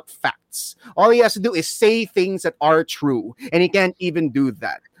lay out facts. All he has to do is say things that are true. And he can't even do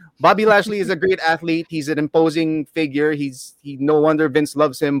that. Bobby Lashley is a great athlete. He's an imposing figure. He no wonder Vince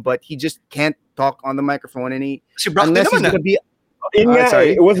loves him, but he just can't talk on the microphone. And unless he's going to be...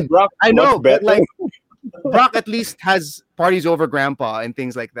 sorry. It was Brock. I know, but like... Brock at least has parties over grandpa and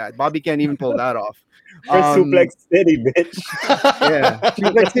things like that. Bobby can't even pull that off. Or Suplex City, bitch. Yeah,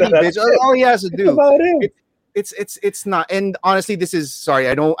 Suplex City, bitch. All he has to do. About it. It's not. And honestly, this is sorry.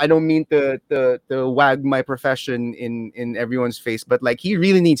 I don't mean to wag my profession in everyone's face, but like he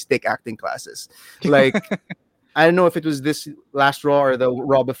really needs to take acting classes. Like I don't know if it was this last Raw or the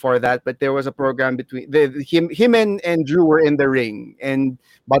Raw before that, but there was a program between him and Drew were in the ring, and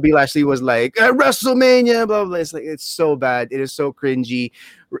Bobby Lashley was like WrestleMania, blah blah. It's so bad. It is so cringy.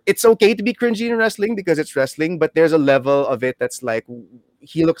 It's okay to be cringy in wrestling because it's wrestling, but there's a level of it that's like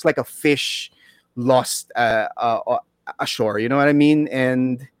he looks like a fish lost ashore. You know what I mean?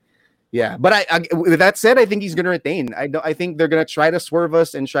 And yeah, but I with that said, I think he's gonna retain. I think they're gonna try to swerve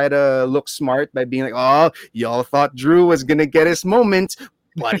us and try to look smart by being like, "Oh, y'all thought Drew was gonna get his moment,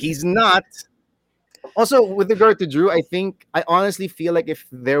 but he's not." Also, with regard to Drew, I honestly feel like if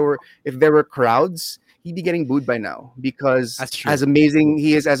there were crowds, he'd be getting booed by now because as amazing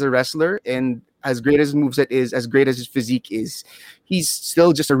he is as a wrestler and as great as his moveset is, as great as his physique is, he's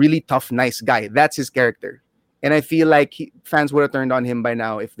still just a really tough, nice guy. That's his character. And I feel like fans would have turned on him by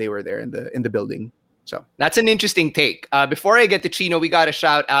now if they were there in the building. So that's an interesting take. Before I get to Chino, we got to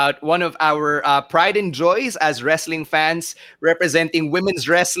shout out one of our pride and joys as wrestling fans representing women's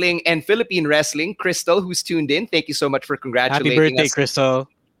wrestling and Philippine wrestling, Crystal, who's tuned in. Thank you so much for congratulating us. Happy birthday, Crystal.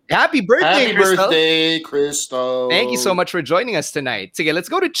 Happy birthday, Happy Crystal. birthday, Crystal. Thank you so much for joining us tonight. Sige, let's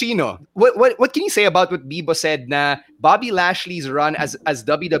go to Chino. What can you say about what Bibo said na Bobby Lashley's run as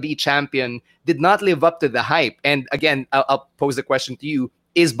WWE champion did not live up to the hype? And again, I'll pose the question to you.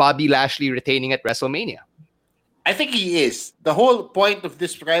 Is Bobby Lashley retaining at WrestleMania? I think he is. The whole point of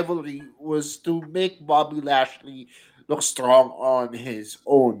this rivalry was to make Bobby Lashley look strong on his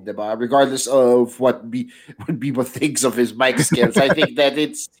own, diba? Regardless of what people thinks of his mic skills. I think that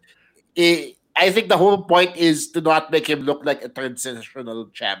I think the whole point is to not make him look like a transitional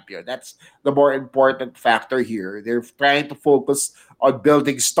champion. That's the more important factor here. They're trying to focus on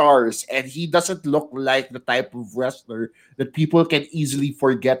building stars, and he doesn't look like the type of wrestler that people can easily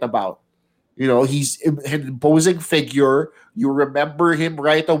forget about. You know, he's an imposing figure. You remember him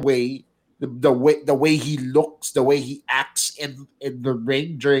right away. The way he looks, the way he acts in the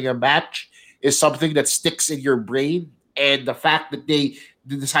ring during a match is something that sticks in your brain. And the fact that they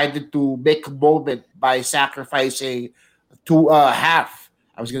decided to make a moment by sacrificing half.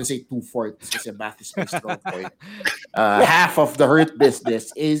 I was going to say 2/4 because math is my strong point. Half of the Hurt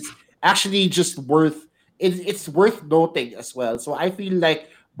Business is actually just worth. It's worth noting as well. So I feel like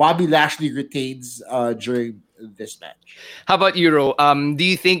Bobby Lashley retains during this match. How about you, Ro? Do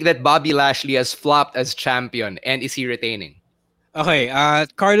you think that Bobby Lashley has flopped as champion, and is he retaining? Okay,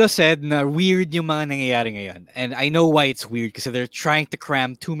 Carlo said na weird yung mga nangyayari ngayon. And I know why it's weird because they're trying to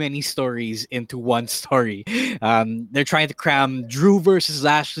cram too many stories into one story. They're trying to cram Drew versus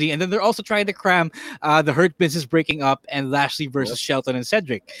Lashley, and then they're also trying to cram the Hurt Business breaking up and Lashley versus Shelton and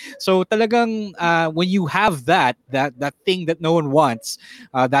Cedric. So talagang when you have that thing that no one wants,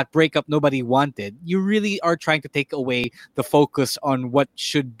 that breakup nobody wanted, you really are trying to take away the focus on what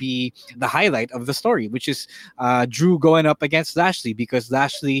should be the highlight of the story, which is Drew going up against Lashley because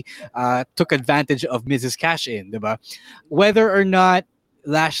Lashley took advantage of Mrs. Cash-In, diba? Whether or not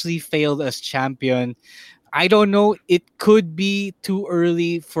Lashley failed as champion, I don't know. It could be too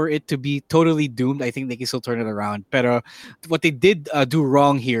early for it to be totally doomed. I think they can still turn it around. But what they did do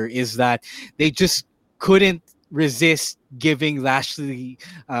wrong here is that they just couldn't resist giving Lashley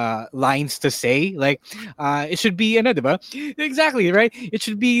lines to say. Like, it should be, diba? Exactly, right? It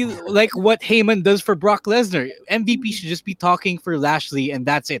should be like what Heyman does for Brock Lesnar. MVP should just be talking for Lashley, and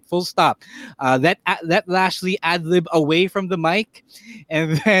that's it. Full stop. Let Lashley ad-lib away from the mic,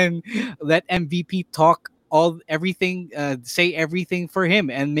 and then let MVP talk everything, say everything for him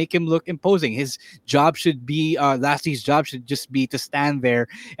and make him look imposing. His job should be, Lashley's job should just be to stand there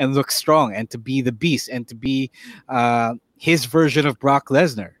and look strong and to be the beast and to be his version of Brock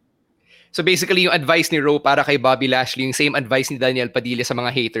Lesnar. So basically, yung advice ni Ro para kay Bobby Lashley, yung same advice ni Daniel Padilla sa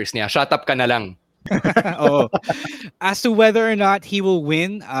mga haters niya. Shut up ka na lang. Oh. As to whether or not he will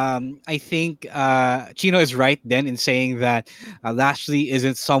win, I think Chino is right then in saying that Lashley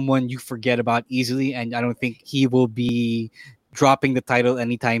isn't someone you forget about easily, and I don't think he will be dropping the title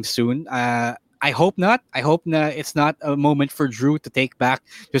anytime soon. I hope not. I hope it's not a moment for Drew to take back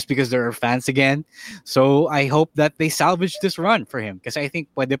just because there are fans again. So I hope that they salvage this run for him because I think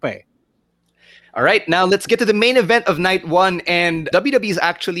pwede pa eh. All right, now let's get to the main event of night one. And WWE's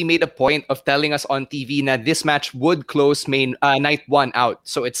actually made a point of telling us on TV that this match would close night one out.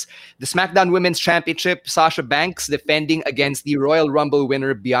 So it's the SmackDown Women's Championship, Sasha Banks defending against the Royal Rumble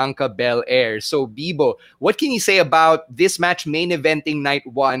winner, Bianca Belair. So, Bibo, what can you say about this match main eventing night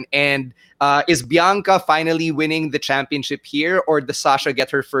one? And is Bianca finally winning the championship here, or does Sasha get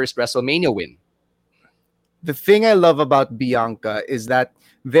her first WrestleMania win? The thing I love about Bianca is that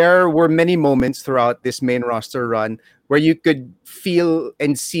there were many moments throughout this main roster run where you could feel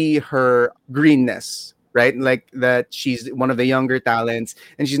and see her greenness, right? Like that she's one of the younger talents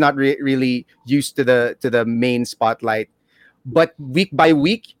and she's not really used to the main spotlight. But week by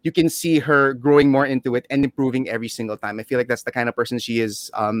week, you can see her growing more into it and improving every single time. I feel like that's the kind of person she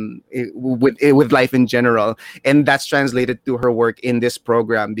is with life in general. And that's translated to her work in this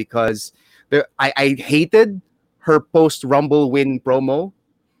program because I hated her post-Rumble win promo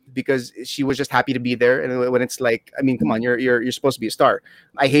because she was just happy to be there. And when it's like, I mean, come on, you're supposed to be a star.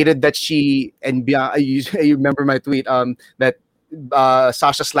 I hated that she and Bianca, you remember my tweet that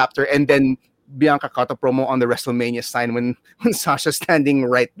Sasha slapped her and then Bianca caught a promo on the WrestleMania sign when Sasha's standing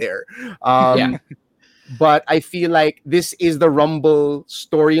right there. But I feel like this is the Rumble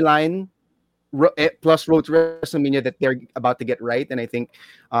storyline plus Road to WrestleMania that they're about to get right. And I think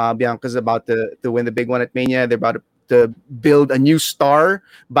Bianca's about to win the big one at Mania. They're about to build a new star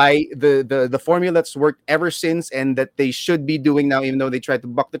by the formula that's worked ever since and that they should be doing now, even though they tried to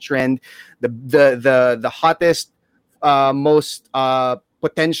buck the trend. The hottest, most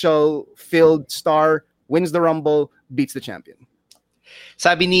potential filled star wins the Rumble, beats the champion.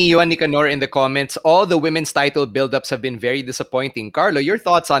 Sabi ni Yohan Nicanor in the comments, all the women's title build-ups have been very disappointing. Carlo, your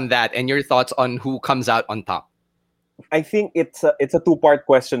thoughts on that and your thoughts on who comes out on top? I think it's a two-part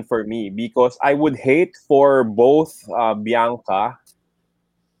question for me because I would hate for both Bianca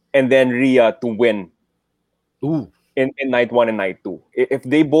and then Rhea to win in night one and night two. If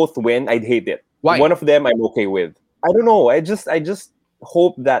they both win, I'd hate it. Why? One of them I'm okay with. I don't know. I just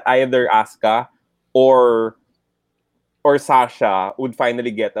hope that either Asuka or Sasha would finally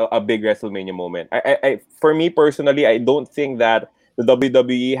get a big WrestleMania moment. For me personally, I don't think that the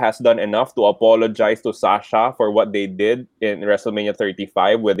WWE has done enough to apologize to Sasha for what they did in WrestleMania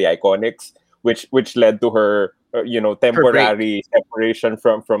 35 with the Iconics, which led to her, temporary separation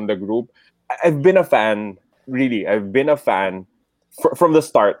from the group. I've been a fan, really. I've been a fan from the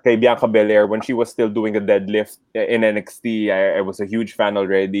start. Kay Bianca Belair, when she was still doing the deadlift in NXT, I was a huge fan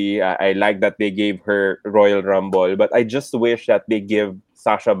already. I like that they gave her Royal Rumble, but I just wish that they give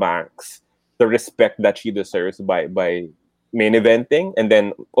Sasha Banks the respect that she deserves by main eventing and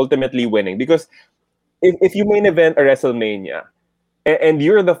then ultimately winning. Because if you main event a WrestleMania and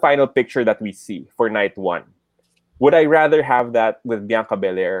you're the final picture that we see for night one, would I rather have that with Bianca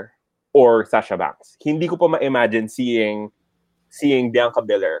Belair or Sasha Banks? Hindi ko pa ma-imagine seeing Bianca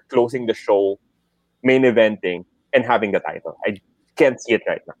Belair closing the show, main eventing, and having the title. I can't see it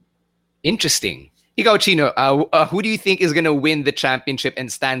right now. Interesting. Ikaw, Chino, who do you think is going to win the championship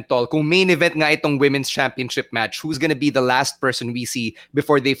and stand tall? Kung main event nga itong women's championship match, who's going to be the last person we see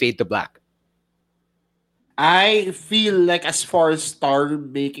before they fade to black? I feel like as far as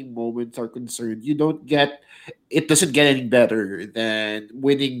star-making moments are concerned, it doesn't get any better than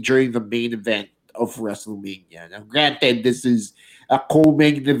winning during the main event of WrestleMania. Now, granted, this is a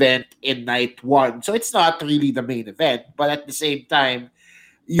co-main event in night one, so it's not really the main event, but at the same time,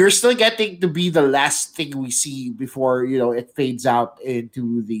 you're still getting to be the last thing we see before, it fades out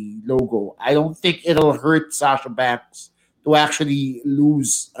into the logo. I don't think it'll hurt Sasha Banks to actually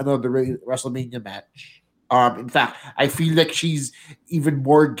lose another WrestleMania match. In fact, I feel like she's even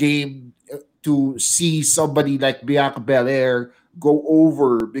more game to see somebody like Bianca Belair go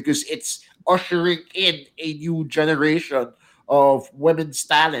over because it's ushering in a new generation of women's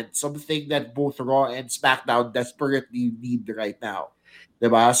talent, something that both Raw and SmackDown desperately need right now.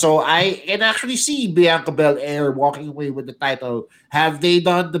 Diba? So I can actually see Bianca Belair walking away with the title. Have they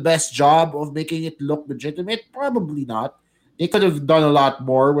done the best job of making it look legitimate? Probably not. They could have done a lot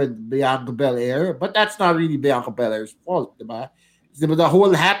more with Bianca Belair, but that's not really Bianca Belair's fault. Diba? The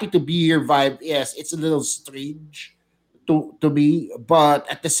whole happy to be here vibe, yes, it's a little strange to me, but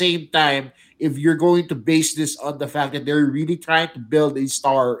at the same time, if you're going to base this on the fact that they're really trying to build a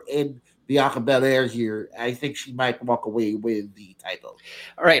star in Bianca Belair here, I think she might walk away with the title.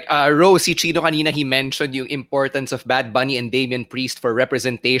 All right, Rose, si Chino kanina, he mentioned yung importance of Bad Bunny and Damian Priest for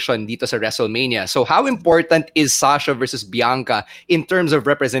representation dito sa WrestleMania. So how important is Sasha versus Bianca in terms of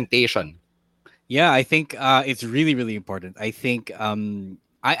representation? Yeah, I think it's really, really important. I think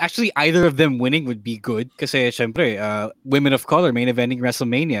Either of them winning would be good kasi syempre, women of color main eventing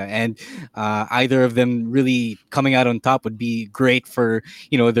WrestleMania, and either of them really coming out on top would be great for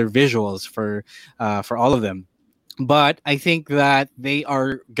their visuals for all of them. But I think that they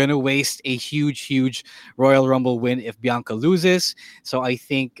are gonna waste a huge Royal Rumble win if Bianca loses. So I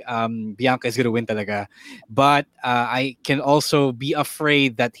think Bianca is gonna win talaga. But I can also be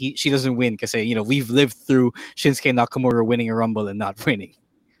afraid that she doesn't win because we've lived through Shinsuke Nakamura winning a Rumble and not winning.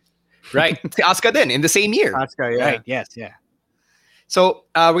 Right. Asuka then in the same year. Asuka, yeah. Right. Yes. Yeah. So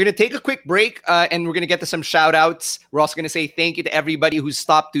we're going to take a quick break and we're going to get to some shout outs. We're also going to say thank you to everybody who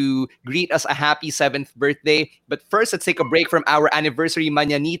stopped to greet us a happy 7th birthday. But first, let's take a break from our anniversary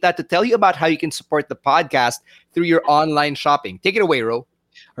Mañanita to tell you about how you can support the podcast through your online shopping. Take it away, Ro.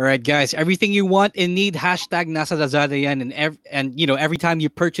 All right, guys. Everything you want and need, hashtag Nasa Lazada yan. And every time you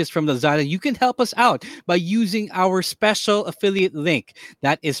purchase from Lazada, you can help us out by using our special affiliate link.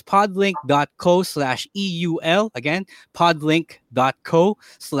 That is podlink.co/EUL. Again,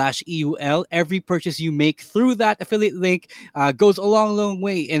 podlink.co/EUL. Every purchase you make through that affiliate link goes a long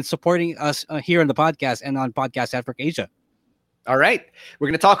way in supporting us here on the podcast and on Podcast Network Asia. All right. We're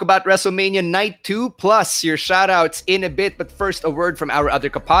going to talk about WrestleMania Night 2 plus your shout-outs in a bit. But first, a word from our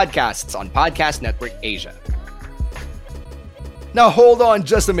other podcasts on Podcast Network Asia. Now, hold on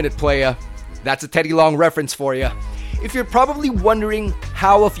just a minute, playa. That's a Teddy Long reference for you. If you're probably wondering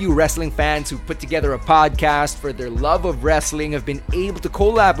how a few wrestling fans who put together a podcast for their love of wrestling have been able to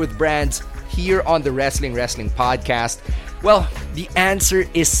collab with brands here on the Wrestling Podcast, well, the answer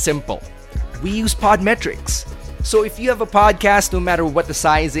is simple. We use Podmetrics. So if you have a podcast, no matter what the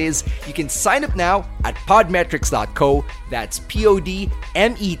size is, you can sign up now at podmetrics.co. That's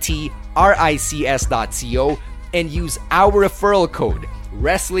podmetrics.co and use our referral code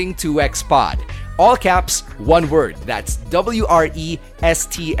Wrestling2XPod. All caps, one word. That's WRESTLING,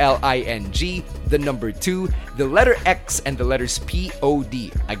 the number 2, the letter X, and the letters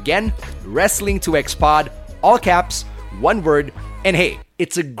POD. Again, Wrestling2XPod. All caps, one word. And hey,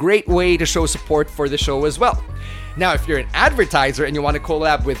 it's a great way to show support for the show as well. Now, if you're an advertiser and you want to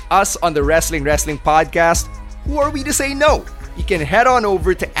collab with us on the Wrestling Podcast, who are we to say no? You can head on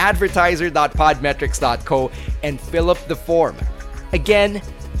over to advertiser.podmetrics.co and fill up the form. Again,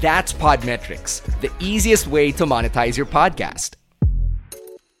 that's Podmetrics, the easiest way to monetize your podcast.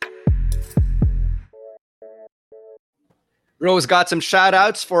 Rose got some shout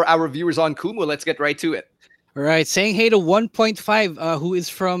outs for our viewers on Kumu. Let's get right to it. All right, saying hey to 1.5, who is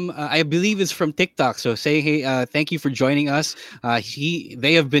from, I believe is from TikTok. So saying hey, thank you for joining us.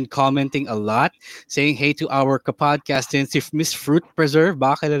 They have been commenting a lot, saying hey to our kapodcast si Miss Fruit Preserve,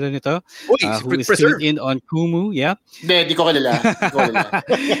 baka kilala nito, who is tuned in on Kumu, yeah. Di ko kilala.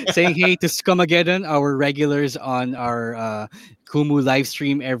 Saying hey to Scamageddon, our regulars on our Kumu live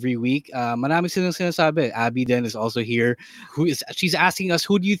stream every week. Marami silang sinasabi. Abby then is also here. She's asking us,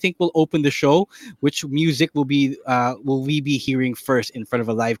 who do you think will open the show? Which music will we be hearing first in front of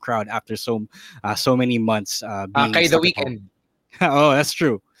a live crowd after so many months? Kay the Weekend. Oh, that's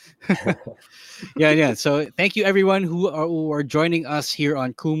true. Yeah. So thank you everyone who are joining us here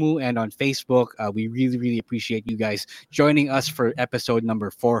on Kumu and on Facebook. We really appreciate you guys joining us for episode number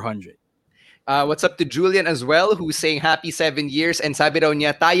 400. What's up to Julian as well, who's saying happy 7 years, and sabi raw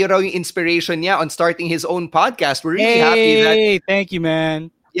niya, tayo raw yung inspiration niya on starting his own podcast. We're really happy that... Hey, thank you,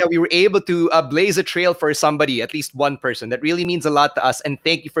 man. Yeah, we were able to blaze a trail for somebody, at least one person. That really means a lot to us, and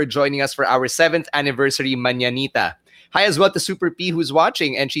thank you for joining us for our 7th anniversary Mañanita. Hi as well to Super P, who's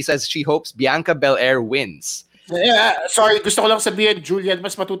watching, and she says she hopes Bianca Belair wins. Yeah, sorry, gusto ko lang sabihin, Julian,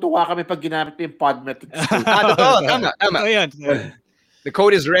 mas matutuwa kami pag ginamit mo yung Podmetrics. Tama. Oh, yeah. The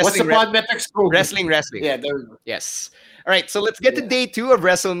code is Wrestling. What's the Podmetrics code? Wrestling. Yeah, there we go. Yes. All right, so let's get to day 2 of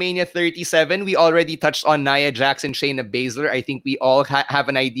WrestleMania 37. We already touched on Nia Jax and Shayna Baszler. I think we all have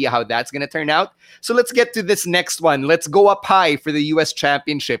an idea how that's going to turn out. So let's get to this next one. Let's go up high for the U.S.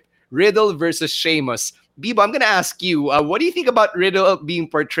 Championship. Riddle versus Sheamus. Bibo, I'm going to ask you, what do you think about Riddle being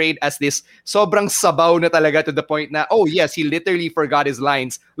portrayed as this sobrang sabaw na talaga to the point na, oh yes, he literally forgot his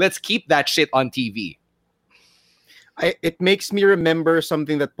lines. Let's keep that shit on TV. It makes me remember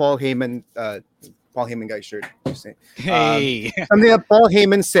something that Paul Heyman guy shirt. Hey, something that Paul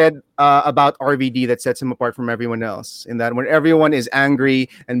Heyman said about RVD that sets him apart from everyone else. In that, when everyone is angry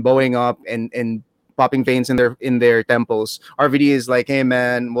and bowing up and popping veins in their temples, RVD is like, "Hey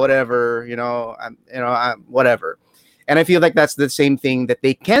man, whatever, whatever." And I feel like that's the same thing that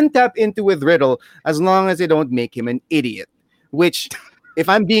they can tap into with Riddle as long as they don't make him an idiot. Which, if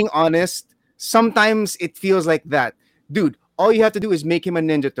I'm being honest, sometimes it feels like that. Dude, all you have to do is make him a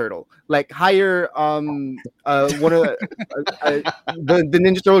Ninja Turtle. Like hire one of the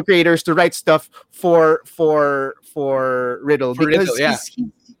Ninja Turtle creators to write stuff for Riddle, because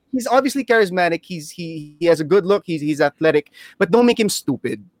he's obviously charismatic. He has a good look. He's athletic, but don't make him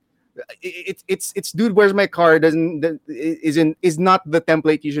stupid. It's dude, where's my car? Is not the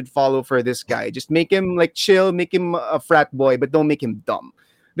template you should follow for this guy. Just make him like chill, make him a frat boy, but don't make him dumb.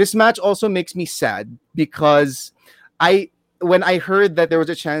 This match also makes me sad because when I heard that there was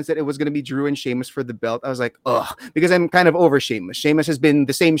a chance that it was going to be Drew and Sheamus for the belt, I was like, ugh, because I'm kind of over Sheamus. Sheamus has been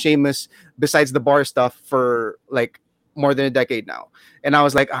the same Sheamus besides the bar stuff for like more than a decade now. And I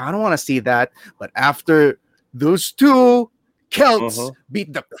was like, I don't want to see that. But after those two Celts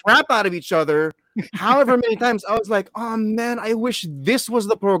beat the crap out of each other however many times, I was like, oh man, I wish this was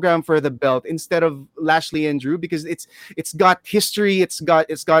the program for the belt instead of Lashley and Drew, because it's got history, it's got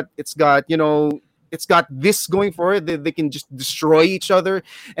you know, it's got this going for it. They can just destroy each other,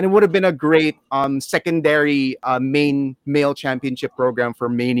 and it would have been a great secondary main male championship program for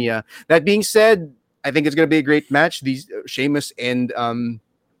Mania. That being said, I think it's going to be a great match. These Sheamus and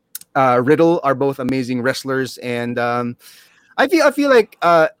Riddle are both amazing wrestlers, and I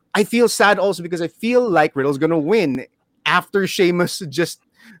feel sad also because I feel like Riddle's gonna win after Sheamus just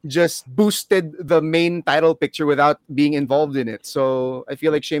boosted the main title picture without being involved in it. So I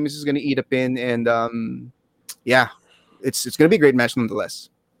feel like Sheamus is gonna eat a pin, and it's gonna be a great match nonetheless.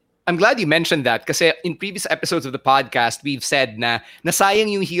 I'm glad you mentioned that kasi in previous episodes of the podcast, we've said na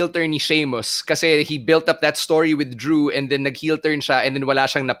nasayang yung heel turn ni Sheamus kasi he built up that story with Drew and then nag-heel turn siya and then wala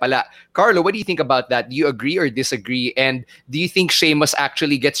siyang napala. Carlo, what do you think about that? Do you agree or disagree? And do you think Sheamus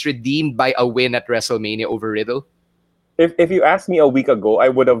actually gets redeemed by a win at WrestleMania over Riddle? If you asked me a week ago, I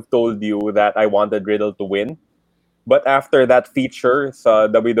would have told you that I wanted Riddle to win. But after that feature sa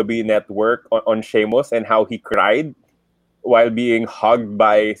WWE Network on Sheamus and how he cried while being hugged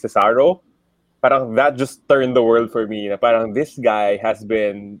by Cesaro, parang that just turned the world for me. Parang this guy has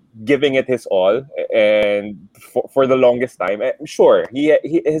been giving it his all, and for the longest time. Sure,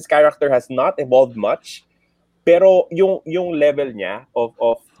 his character has not evolved much, pero yung level niya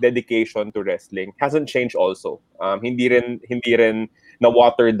of dedication to wrestling hasn't changed also. Hindi rin na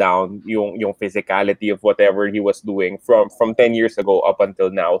watered down yung physicality of whatever he was doing from 10 years ago up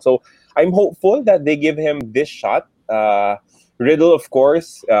until now. So I'm hopeful that they give him this shot. Riddle, of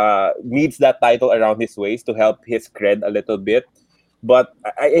course, needs that title around his waist to help his cred a little bit. But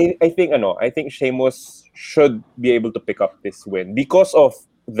I think Sheamus should be able to pick up this win because of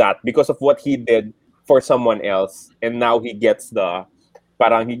that, because of what he did for someone else, and now he gets the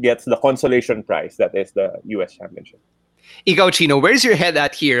consolation prize that is the US Championship. Ikaw, Chino, where's your head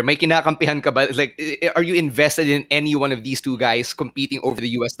at here? May kinakampihan ka ba? Like, are you invested in any one of these two guys competing over the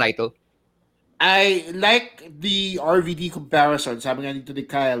US title? I like the RVD comparison. Sabi nga dito ni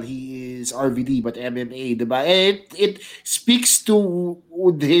Kyle, he is RVD but MMA, diba? It speaks to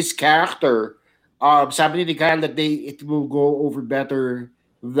his character. Sabi ni Kyle that it will go over better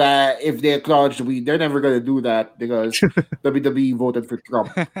that if they acknowledge the win. They're never gonna do that because WWE voted for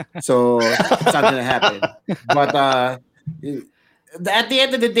Trump, so it's not gonna happen. But at the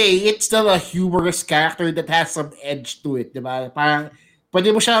end of the day, it's still a humorous character that has some edge to it, diba? Parang pwede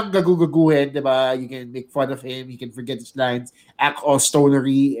mo siyang gagugaguhin, diba? You can make fun of him, you can forget his lines, act all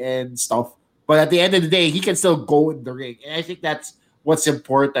stonery and stuff. But at the end of the day, he can still go in the ring. And I think that's what's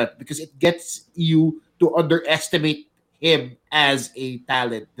important because it gets you to underestimate him as a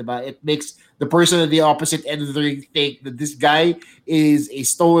talent, diba? It makes the person at the opposite end of the ring think that this guy is a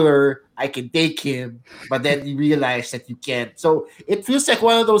stoner, I can take him, but then you realize that you can't. So it feels like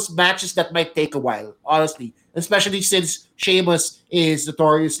one of those matches that might take a while, honestly. Especially since Sheamus is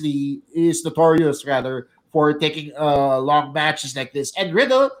notorious for taking long matches like this, and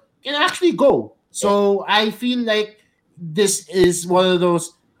Riddle can actually go. So I feel like this is one of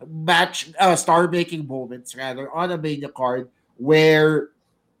those star-making moments rather on a Mania card where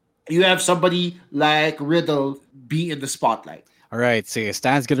you have somebody like Riddle be in the spotlight. All right, so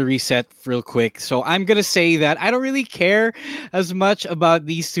Stan's going to reset real quick. So I'm going to say that I don't really care as much about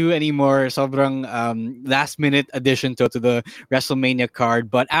these two anymore. Sobrang last-minute addition to the WrestleMania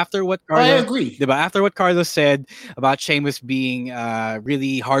card. But after what Carlo, I agree. Diba? After what Carlos said about Sheamus being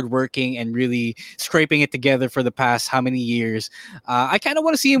really hardworking and really scraping it together for the past how many years, I kind of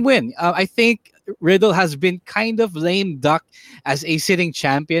want to see him win. I think Riddle has been kind of lame duck as a sitting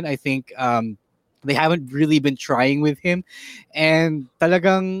champion. I think they haven't really been trying with him, and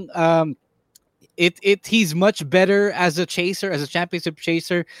talagang he's much better as a chaser, as a championship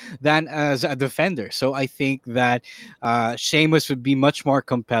chaser, than as a defender. So I think that Sheamus would be much more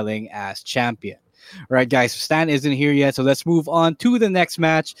compelling as champion. All right, guys. Stan isn't here yet, so let's move on to the next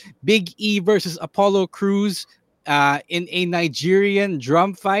match. Big E versus Apollo Crews in a Nigerian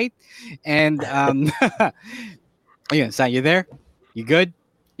drum fight. And yeah, Stan, you there? You good?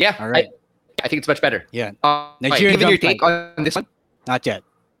 Yeah. All right. I think it's much better. Yeah. Nigerian drum your take fight on this one? Not yet.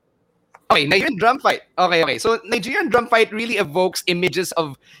 Okay, Nigerian drum fight. Okay. So Nigerian drum fight really evokes images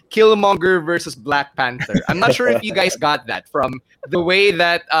of Killmonger versus Black Panther. I'm not sure if you guys got that from the way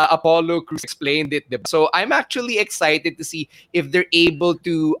that Apollo Crews explained it. So I'm actually excited to see if they're able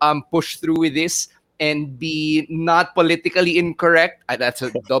to push through with this and be not politically incorrect. That's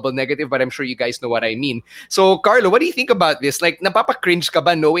a double negative, but I'm sure you guys know what I mean. So, Carlo, what do you think about this? Like, napapa-cringe ka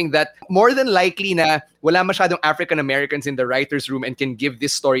ba knowing that more than likely na wala masyadong African-Americans in the writer's room and can give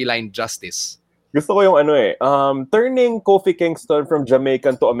this storyline justice? Gusto ko yung turning Kofi Kingston from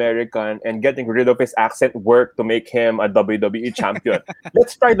Jamaican to American and getting rid of his accent work to make him a WWE champion.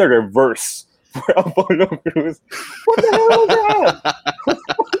 Let's try the reverse for Apollo Crews. What the hell was that?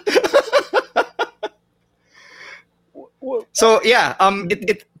 So yeah,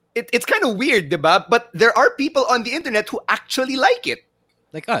 it's kind of weird, diba? But there are people on the internet who actually like it,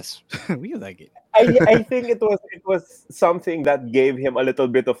 like us. We like it. I think it was something that gave him a little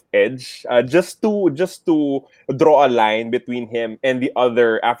bit of edge, just to draw a line between him and the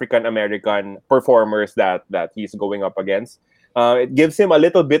other African American performers that he's going up against. It gives him a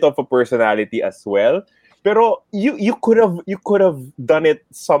little bit of a personality as well. Pero you could have done it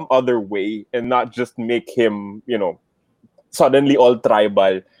some other way and not just make him, suddenly all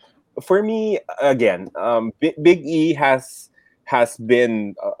tribal. For me, again, Big E has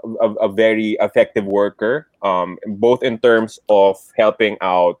been a very effective worker, both in terms of helping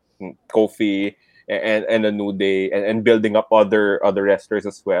out Kofi and the New Day and building up other wrestlers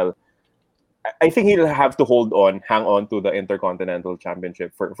as well. I think he'll have to hang on to the Intercontinental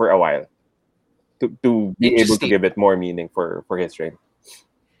Championship for a while to be able to give it more meaning for his reign.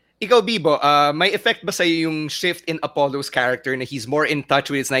 Ikaw, Bibo, may effect ba sa'yo yung shift in Apollo's character na he's more in touch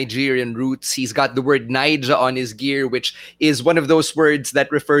with his Nigerian roots? He's got the word Naija on his gear, which is one of those words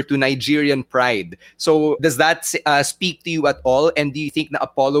that refer to Nigerian pride. So does that speak to you at all? And do you think na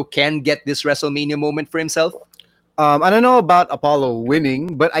Apollo can get this WrestleMania moment for himself? I don't know about Apollo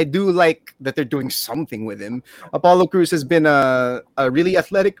winning, but I do like that they're doing something with him. Apollo Crews has been a really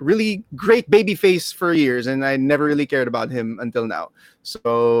athletic, really great babyface for years, and I never really cared about him until now.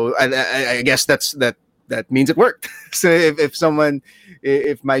 So I guess that means it worked. So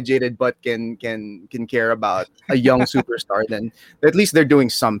if my jaded butt can care about a young superstar, then at least they're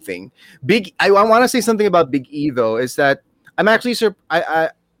doing something. I want to say something about Big E though, is that I'm actually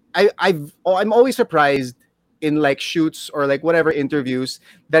I'm always surprised in like shoots or like whatever interviews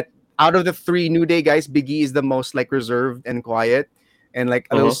that out of the three New Day guys, Big E is the most like reserved and quiet and like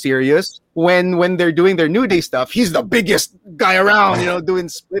a little serious. When they're doing their New Day stuff, he's the biggest guy around, doing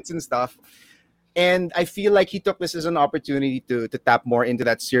splits and stuff. And I feel like he took this as an opportunity to tap more into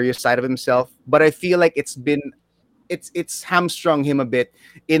that serious side of himself. But I feel like it's hamstrung him a bit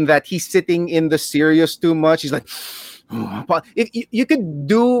in that he's sitting in the serious too much. He's like, if you could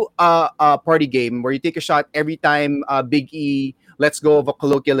do a party game where you take a shot every time Big E lets go of a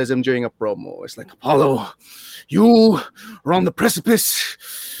colloquialism during a promo. It's like, Apollo, you are on the precipice.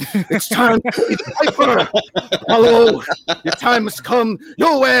 It's time to be the piper. Apollo, your time has come.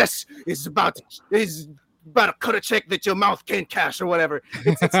 Your ass is about to cut a check that your mouth can't cash or whatever.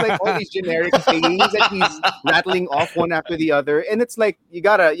 It's like all these generic things that he's rattling off one after the other. And it's like, you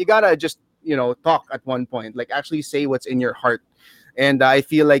gotta just, talk at one point, like actually say what's in your heart. And I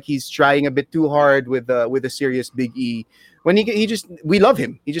feel like he's trying a bit too hard with a serious Big E. When we love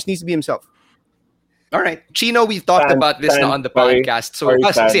him. He just needs to be himself. All right. Chino, we've talked about this now on the podcast. So,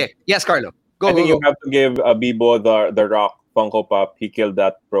 yes, Carlo. I think you have to give Bibo the Rock Funko Pop. He killed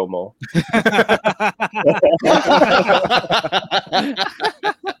that promo.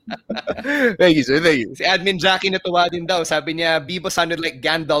 Thank you, sir. Thank you. Si Admin Jackie natuwa din daw. Sabi niya, Bibo sounded like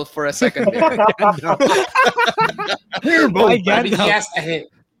Gandalf for a second there.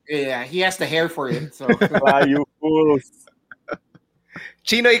 He has the hair for it. So. You fools.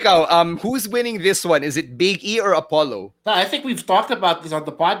 Chino, ikaw, who's winning this one? Is it Big E or Apollo? No, I think we've talked about this on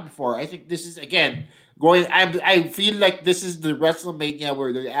the pod before. I think this is, again, I feel like this is the WrestleMania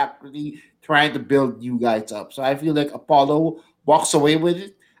where they're actually trying to build you guys up. So I feel like Apollo walks away with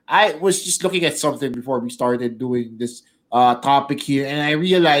it. I was just looking at something before we started doing this topic here, and I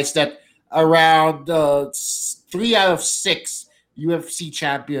realized that around 3 out of 6 UFC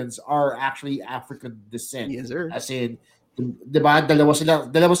champions are actually African descent. Yes, sir. As in, dalawa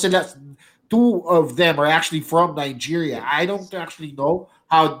sila, 2 of them are actually from Nigeria. I don't actually know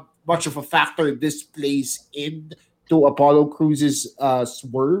how much of a factor this plays into Apollo Cruz's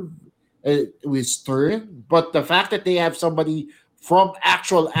swerve with Stern, but the fact that they have somebody from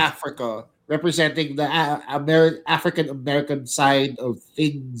actual Africa representing the African American side of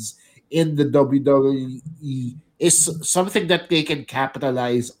things in the WWE is something that they can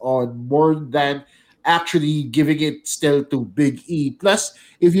capitalize on more than actually giving it still to Big E. Plus,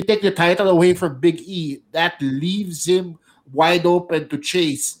 if you take the title away from Big E, that leaves him wide open to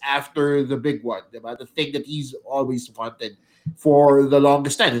chase after the big one. The thing that he's always wanted for the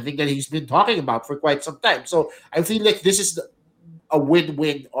longest time. The thing that he's been talking about for quite some time. So I feel like this is a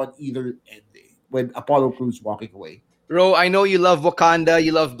win-win on either end when Apollo Crews walking away. Ro, I know you love Wakanda,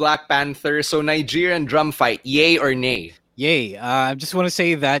 you love Black Panther, so Nigerian drum fight, yay or nay? Yay. I just want to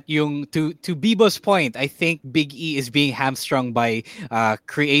say that to Bibo's point, I think Big E is being hamstrung by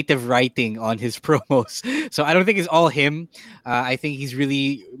creative writing on his promos. So I don't think it's all him. I think he's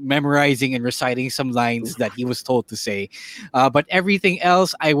really memorizing and reciting some lines that he was told to say. But everything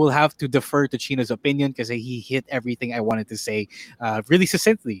else, I will have to defer to Chino's opinion because he hit everything I wanted to say really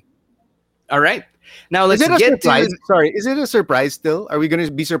succinctly. All right. Now let's get to... Sorry, is it a surprise still? Are we going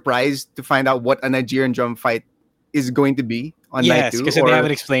to be surprised to find out what a Nigerian drum fight is going to be on night 2? Yes, because they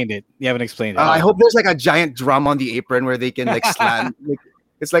haven't explained it. I hope there's like a giant drum on the apron where they can like slam.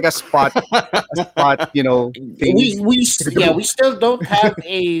 It's like a spot, you know. We still don't have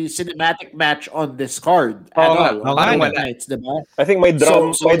a cinematic match on this card at all. I think my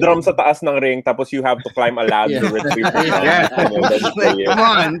drum sa taas ng ring, tapos you have to climb a ladder with people. Come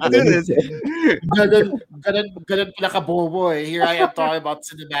on, do this. Ganun pala kabobo eh. Here I am talking about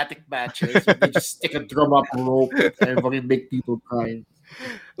cinematic matches. They just stick a drum up rope and fucking make people cry.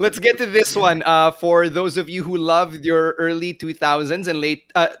 Let's get to this one. For those of you who loved your early 2000s and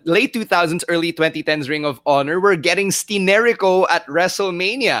late 2000s, early 2010s Ring of Honor, we're getting Stinerico at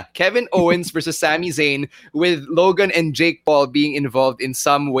WrestleMania. Kevin Owens versus Sami Zayn, with Logan and Jake Paul being involved in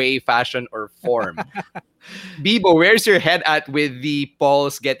some way, fashion, or form. Bibo, where's your head at with the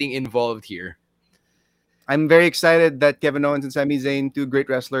Pauls getting involved here? I'm very excited that Kevin Owens and Sami Zayn, two great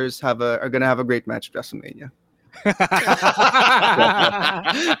wrestlers, are going to have a great match at WrestleMania.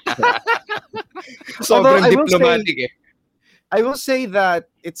 Sobrang diplomatic. I will say that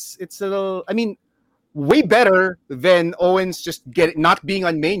it's a little, I mean, way better than Owens just not being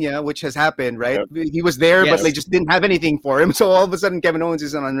on Mania, which has happened, right? Yep. He was there, but they just didn't have anything for him. So all of a sudden, Kevin Owens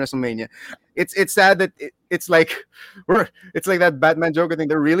isn't on WrestleMania. It's sad that it's like that Batman Joker thing.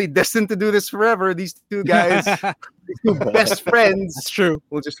 They're really destined to do this forever. These two guys, these two best friends, that's true,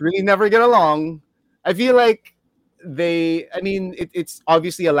 will just really never get along. I feel like it's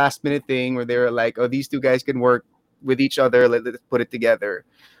obviously a last minute thing where they're like, oh, these two guys can work with each other. Let's put it together.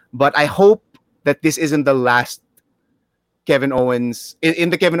 But I hope that this isn't the last Kevin Owens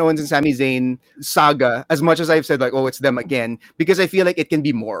in the Kevin Owens and Sami Zayn saga, as much as I've said like, oh, it's them again, because I feel like it can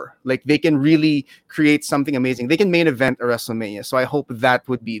be more. Like they can really create something amazing. They can main event a WrestleMania. So I hope that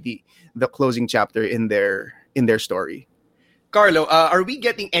would be the closing chapter in their story. Carlo, are we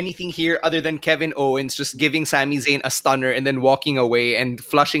getting anything here other than Kevin Owens just giving Sami Zayn a stunner and then walking away and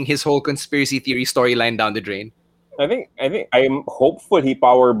flushing his whole conspiracy theory storyline down the drain? I think I'm hopeful he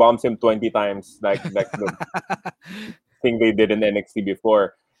power bombs him 20 times like the thing they did in NXT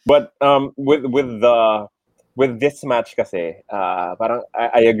before. But with this match kasi, parang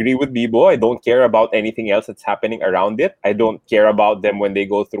I agree with Bibo. I don't care about anything else that's happening around it. I don't care about them when they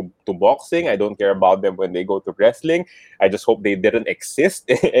go through to boxing. I don't care about them when they go to wrestling. I just hope they didn't exist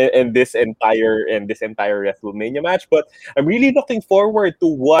in this entire WrestleMania match. But I'm really looking forward to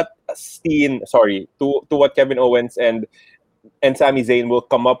what what Kevin Owens and Sami Zayn will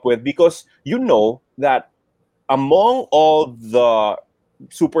come up with, because you know that among all the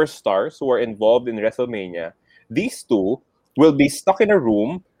superstars who are involved in WrestleMania, these two will be stuck in a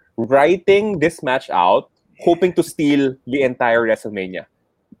room writing this match out, hoping to steal the entire WrestleMania.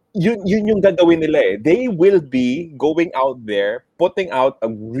 Yun yung gagawin nila eh. They will be going out there, putting out a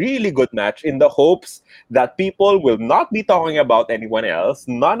really good match in the hopes that people will not be talking about anyone else,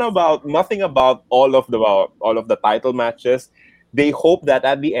 nothing about all of the title matches. They hope that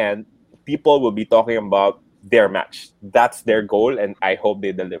at the end, people will be talking about their match. That's their goal, and I hope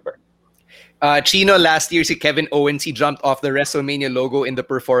they deliver. Chino, last year, Kevin Owens, he jumped off the WrestleMania logo in the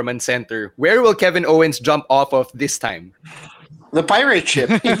Performance Center. Where will Kevin Owens jump off of this time? The pirate ship.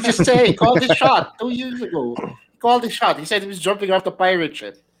 He just said he called his shot 2 years ago. He called his shot. He said he was jumping off the pirate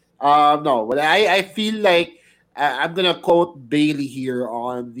ship. No, but I feel like I'm gonna quote Bailey here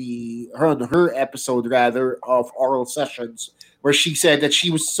on her episode rather of Oral Sessions, where she said that she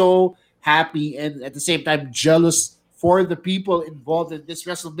was so happy and at the same time jealous for the people involved in this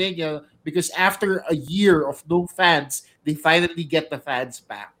WrestleMania, because after a year of no fans, they finally get the fans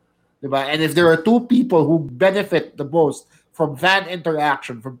back. Diba? And if there are two people who benefit the most from fan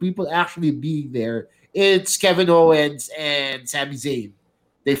interaction, from people actually being there, it's Kevin Owens and Sami Zayn.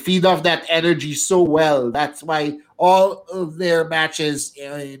 They feed off that energy so well. That's why all of their matches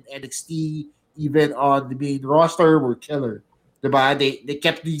in NXT, even on the main roster, were killer. Diba? They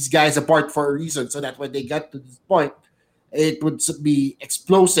kept these guys apart for a reason, so that when they got to this point, it would be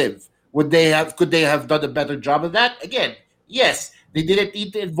explosive. Could they have done a better job of that? Again, yes, they didn't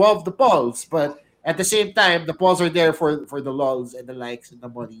need to involve the Pauls, but at the same time, the Pauls are there for the lulls and the likes and the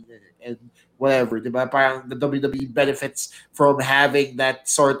money and whatever. Diba? Parang the WWE benefits from having that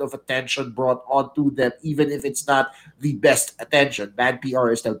sort of attention brought onto them, even if it's not the best attention. Bad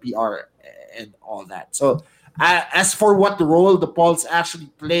PR is still PR and all that. So, as for what the role the Pauls actually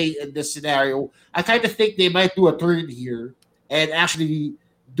play in this scenario, I kind of think they might do a turn here and actually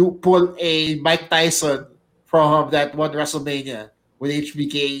pull a Mike Tyson from that one WrestleMania with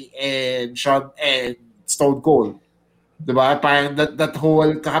HBK and Shawn and Stone Cold. Diba? Parang that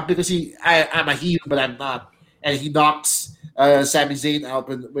whole because I'm a heel but I'm not, and he knocks Sami Zayn out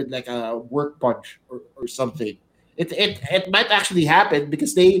with like a work punch or something. It might actually happen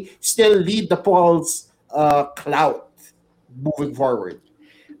because they still lead the Pauls clout moving forward.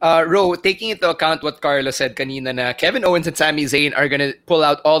 Ro, taking into account what Carlo said kanina na Kevin Owens and Sami Zayn are gonna pull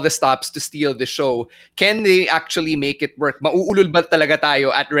out all the stops to steal the show, can they actually make it work? Mauulol ba talaga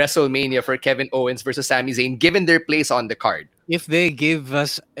tayo at WrestleMania for Kevin Owens versus Sami Zayn given their place on the card? If they give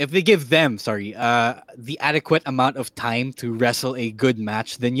them the adequate amount of time to wrestle a good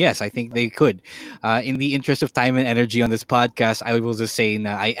match, then yes, I think they could. In the interest of time and energy on this podcast, I will just say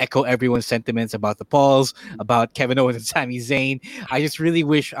I echo everyone's sentiments about the Pauls, about Kevin Owens and Sami Zayn. I just really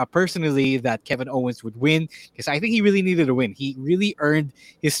wish personally that Kevin Owens would win, because I think he really needed a win. He really earned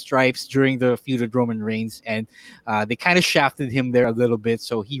his stripes during the feud with Roman Reigns, and they kind of shafted him there a little bit,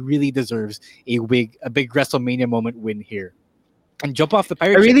 so he really deserves a big WrestleMania moment win here. And jump off the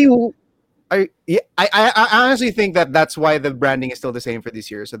pirate ship. I honestly think that's why the branding is still the same for this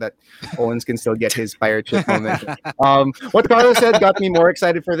year, so that Owens can still get his pirate ship moment. What Carlos said got me more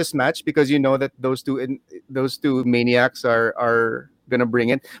excited for this match, because you know that those two maniacs are gonna bring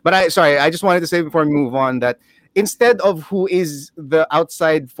it. But I just wanted to say before we move on that instead of who is the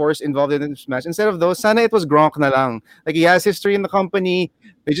outside force involved in this match, instead of those, sana it was Gronk na lang. Like, he has history in the company.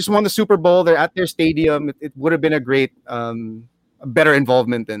 They just won the Super Bowl. They're at their stadium. It would have been a great better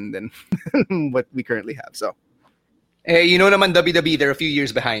involvement than what we currently have. So, you know naman WWE, they're a few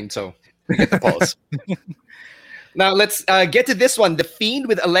years behind, so get the pulse. Now let's get to this one: The Fiend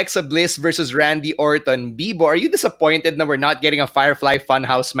with Alexa Bliss versus Randy Orton. Bibo, are you disappointed that we're not getting a Firefly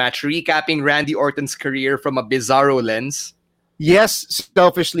Funhouse match recapping Randy Orton's career from a Bizarro lens? Yes,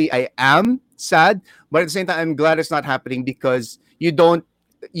 selfishly I am sad, but at the same time I'm glad it's not happening, because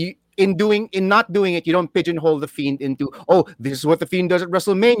in not doing it, you don't pigeonhole the Fiend into, oh, this is what the Fiend does at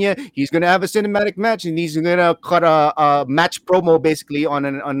WrestleMania. He's gonna have a cinematic match and he's gonna cut a match promo basically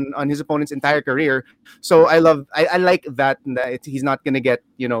on his opponent's entire career. So I like that he's not gonna get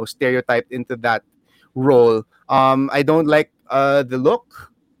stereotyped into that role. I don't like the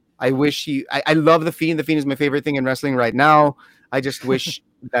look. I wish I love the Fiend. The Fiend is my favorite thing in wrestling right now. I just wish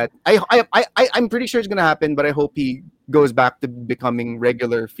that I'm pretty sure it's gonna happen, but I hope he goes back to becoming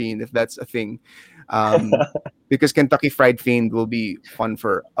regular Fiend, if that's a thing. Because Kentucky Fried Fiend will be fun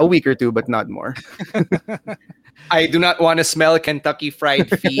for a week or two, but not more. I do not want to smell Kentucky Fried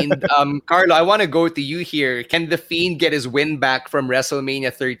Fiend. Carlo, I want to go to you here. Can the Fiend get his win back from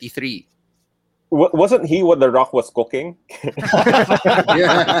WrestleMania 33? Wasn't he what The Rock was cooking?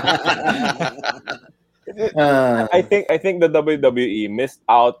 I think the WWE missed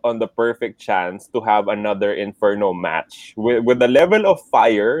out on the perfect chance to have another Inferno match with the level of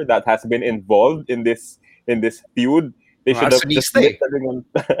fire that has been involved in this feud. They should have just lit the ring on.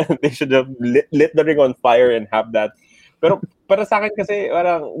 They should have lit the ring on fire and have that. Pero para sa akin kasi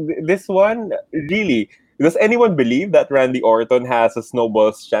parang this one really, does anyone believe that Randy Orton has a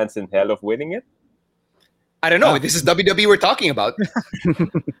snowball's chance in hell of winning it? I don't know. This is WWE we're talking about.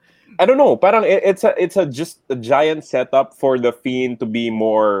 I don't know. Parang it's just a giant setup for the Fiend to be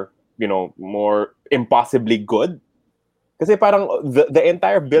more impossibly good. Kasi parang the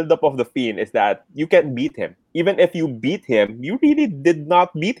entire build-up of the Fiend is that you can't beat him. Even if you beat him, you really did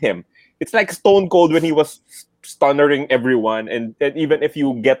not beat him. It's like Stone Cold when he was stunnering everyone, and even if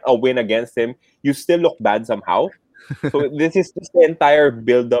you get a win against him, you still look bad somehow. So this is just the entire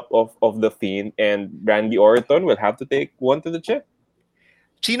build-up of the Fiend, and Randy Orton will have to take one to the chin.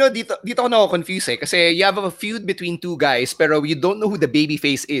 Chino, dito ako na-confuse kasi you have a feud between two guys pero you don't know who the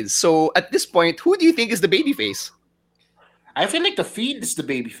babyface is. So at this point, who do you think is the babyface? I feel like the Fiend is the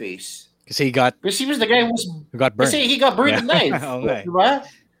babyface. Because he was the guy who got burned. Kasi he got burned alive. Diba?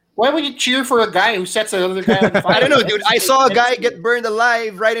 Why would you cheer for a guy who sets another guy on fire? I don't know, dude. I saw a guy get burned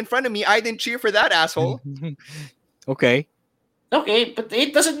alive right in front of me. I didn't cheer for that asshole. Okay, but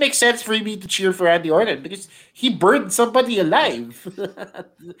it doesn't make sense for me to cheer for Randy Orton because he burned somebody alive.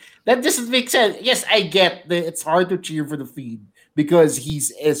 That doesn't make sense. Yes, I get that it's hard to cheer for the Fiend because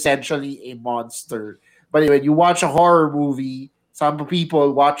he's essentially a monster. But when you watch a horror movie, some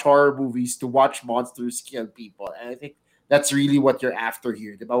people watch horror movies to watch monsters kill people. And I think that's really what you're after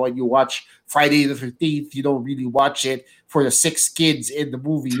here. But when you watch Friday the 13th, you don't really watch it for the 6 kids in the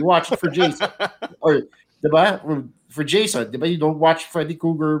movie. You watch it for Jason. Or for Jason. You don't watch Freddy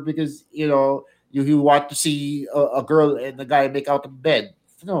Krueger because, you want to see a girl and a guy make out in bed.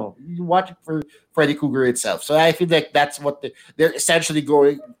 No, you watch it for Freddy Krueger itself. So I feel like that's what they're essentially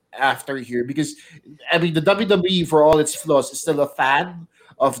going after here because, I mean, the WWE, for all its flaws, is still a fan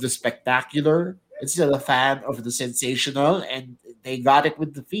of the spectacular. It's still a fan of the sensational, and they got it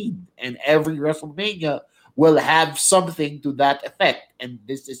with the Fiend. And every WrestleMania will have something to that effect, and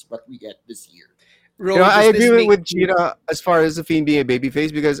this is what we get this year. I agree with Chino as far as the Fiend being a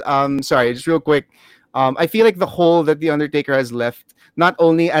babyface because, sorry, just real quick, I feel like the hole that the Undertaker has left, not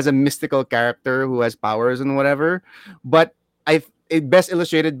only as a mystical character who has powers and whatever, but it best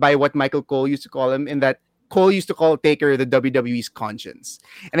illustrated by what Michael Cole used to call him, in that Cole used to call Taker the WWE's conscience.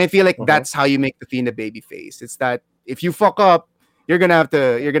 And I feel like that's how you make the Fiend a babyface. It's that if you fuck up, you're gonna have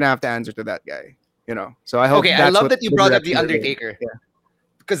to answer to that guy. So I hope. Okay, I love that you brought up the Undertaker. Yeah.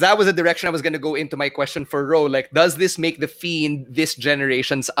 Because that was the direction I was gonna go into my question for Ro. Like, does this make the Fiend this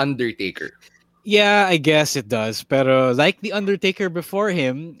generation's Undertaker? Yeah, I guess it does. But like the Undertaker before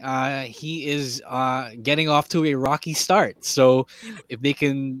him, he is getting off to a rocky start. So if they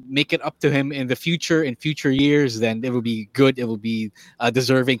can make it up to him in future years, then it will be good. It will be a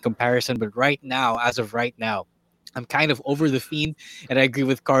deserving comparison. But as of right now, I'm kind of over the Fiend, and I agree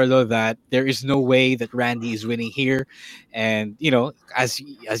with Carlo that there is no way that Randy is winning here. And as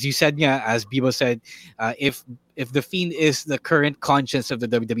you said, as Bibo said, if the Fiend is the current conscience of the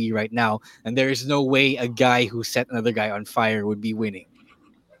WWE right now, and there is no way a guy who set another guy on fire would be winning.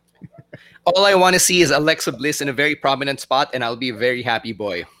 All I want to see is Alexa Bliss in a very prominent spot, and I'll be a very happy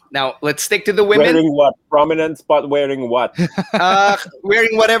boy. Now, let's stick to the women. Wearing what? Prominent spot wearing what?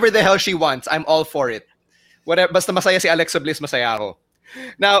 Wearing whatever the hell she wants. I'm all for it. Whatever, basta masaya si Alexa Bliss, masaya ako.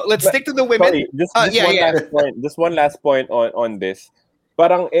 Now, let's stick to the women. Sorry, just one last point on this.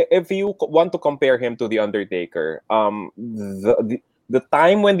 Parang if you want to compare him to The Undertaker, the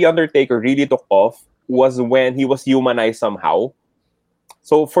time when The Undertaker really took off was when he was humanized somehow.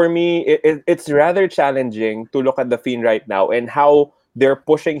 So for me, it's rather challenging to look at the Fiend right now and how they're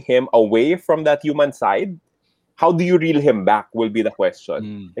pushing him away from that human side. How do you reel him back will be the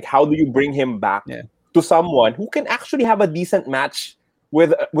question. Like, how do you bring him back to someone who can actually have a decent match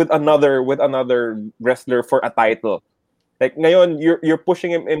with another wrestler for a title? Like ngayon, you're pushing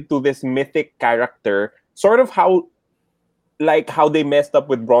him into this mythic character, sort of how they messed up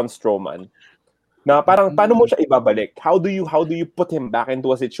with Braun Strowman. Na parang paano mo siya ibabalik? How do you put him back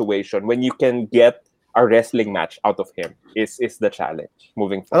into a situation when you can get a wrestling match out of him? Is the challenge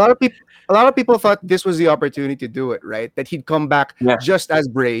moving forward. A lot of people thought this was the opportunity to do it, right? That he'd come back just as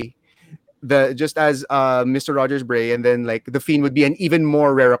Bray, just as Mr. Rogers Bray, and then like the Fiend would be an even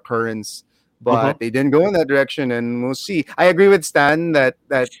more rare occurrence. But they didn't go in that direction, and we'll see. I agree with Stan that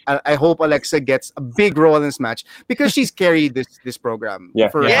I hope Alexa gets a big role in this match because she's carried this program.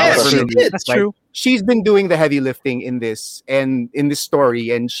 That's true. She's been doing the heavy lifting in this story,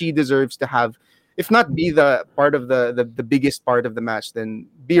 and she deserves to have, if not be the part of the biggest part of the match, then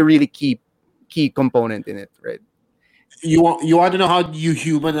be a really key component in it, right? You want to know how you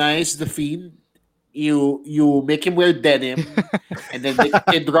humanize the Fiend? You make him wear denim, and then make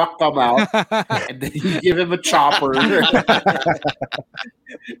Kid Rock come out, and then you give him a chopper, and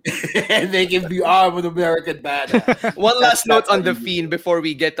they can be I'm an American badass. One last note on the Fiend before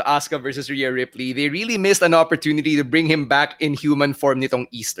we get to Asuka versus Rhea Ripley. They really missed an opportunity to bring him back in human form nitong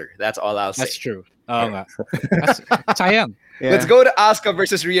Easter. That's all I'll say. That's true. Sayang. Yeah. Let's go to Asuka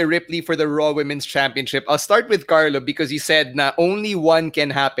versus Rhea Ripley for the Raw Women's Championship. I'll start with Carlo because you said na only one can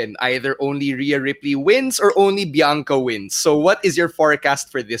happen. Either only Rhea Ripley wins or only Bianca wins. So what is your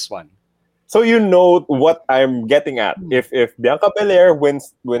forecast for this one? So you know what I'm getting at. If Bianca Belair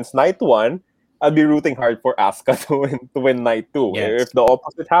wins night one, I'll be rooting hard for Asuka to win night 2. Yes. If the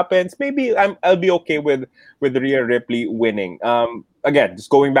opposite happens, maybe I'll be okay with Rhea Ripley winning. Again, just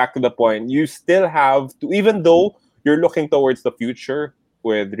going back to the point, you still have to, even though you're looking towards the future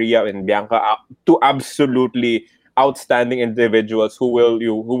with Rhea and Bianca, to absolutely outstanding individuals who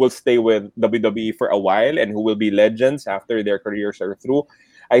will stay with WWE for a while and who will be legends after their careers are through.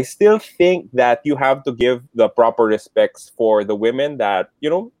 I still think that you have to give the proper respects for the women that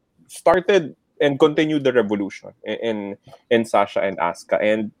started and continued the revolution in Sasha and Asuka,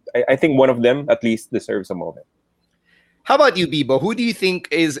 and I think one of them at least deserves a moment. How about you, Bibo? Who do you think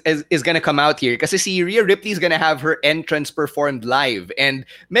is going to come out here? Kasi si Rhea Ripley is going to have her entrance performed live. And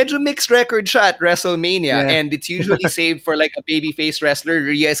medyo mixed record siya at WrestleMania. Yeah. And it's usually saved for like a babyface wrestler.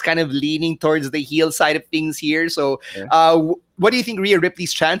 Rhea is kind of leaning towards the heel side of things here. So what do you think Rhea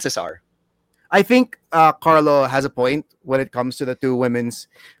Ripley's chances are? I think Carlo has a point when it comes to the two women's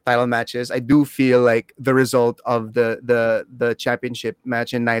title matches. I do feel like the result of the championship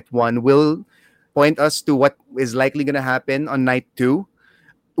match in night 1 will point us to what is likely going to happen on night 2.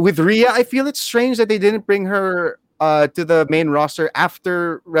 With Rhea, I feel it's strange that they didn't bring her to the main roster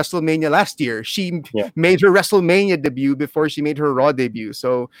after WrestleMania last year. She made her WrestleMania debut before she made her Raw debut.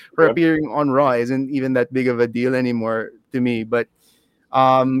 So her appearing on Raw isn't even that big of a deal anymore to me. But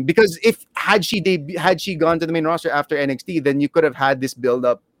because had she gone to the main roster after NXT, then you could have had this build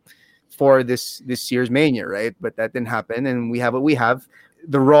up for this year's Mania, right? But that didn't happen, and we have what we have.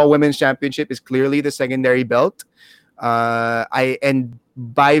 The Raw Women's Championship is clearly the secondary belt. And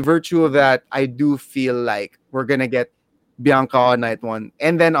by virtue of that, I do feel like we're gonna get Bianca on night 1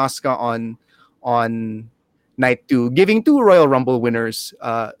 and then Asuka on night 2, giving 2 Royal Rumble winners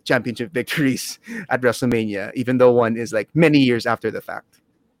championship victories at WrestleMania, even though one is like many years after the fact.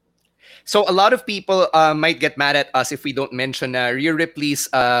 So a lot of people might get mad at us if we don't mention Rhea Ripley's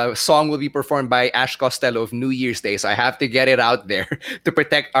song will be performed by Ash Costello of New Year's Day. So I have to get it out there to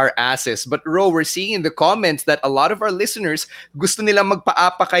protect our asses. But Ro, we're seeing in the comments that a lot of our listeners gusto nila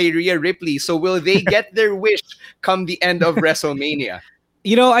magpaapa kay Rhea Ripley. So will they get their wish come the end of WrestleMania?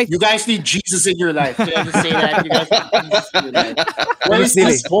 You guys need Jesus in your life. Can I just say that? You guys need Jesus in your life. What is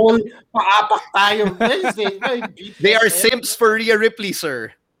this whole paapak tayo? They are simps for Rhea Ripley,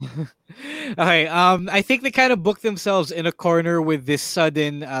 sir. Okay, I think they kind of booked themselves in a corner with this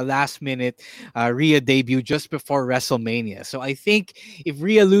sudden last-minute Rhea debut just before WrestleMania. So I think if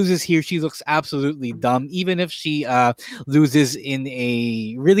Rhea loses here, she looks absolutely dumb, even if she loses in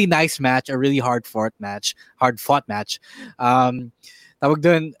a really nice match, a really hard-fought match. I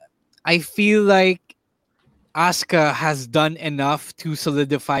feel like Asuka has done enough to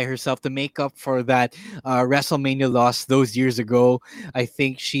solidify herself to make up for that WrestleMania loss those years ago. I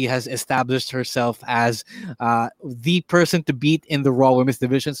think she has established herself as the person to beat in the Raw Women's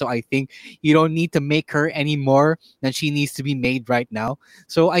division. So I think you don't need to make her any more than she needs to be made right now.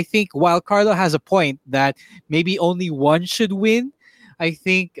 So I think while Carlo has a point that maybe only one should win, I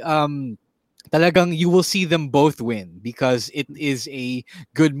think talagang you will see them both win because it is a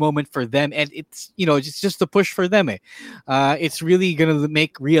good moment for them, and it's just a push for them. It's really gonna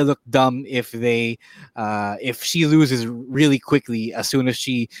make Rhea look dumb if she loses really quickly as soon as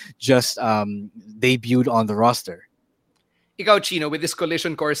she just debuted on the roster. Ikaw, Chino, with this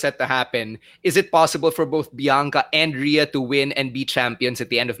collision course set to happen, is it possible for both Bianca and Rhea to win and be champions at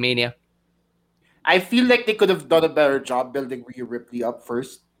the end of Mania? I feel like they could have done a better job building Rhea Ripley up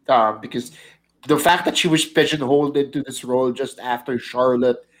first, because the fact that she was pigeonholed into this role just after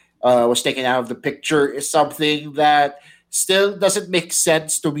Charlotte was taken out of the picture is something that still doesn't make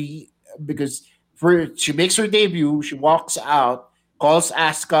sense to me, because she makes her debut, she walks out, calls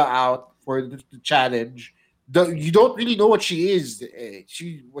Asuka out for the challenge. You don't really know what she is.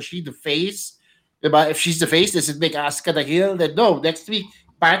 Was she the face? If she's the face, does it make Asuka the heel? Then no. Next week,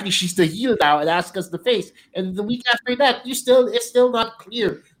 apparently she's the heel now and Asuka's the face. And the week after that, it's still not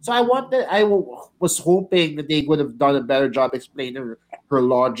clear. So I was hoping that they would have done a better job explaining her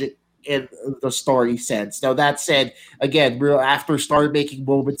logic in the story sense. Now that said, again, we're after star-making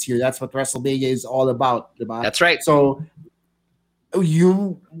moments here. That's what WrestleMania is all about. Right? That's right. So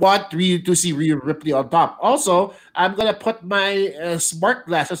you want to see Rhea Ripley on top. Also, I'm going to put my smart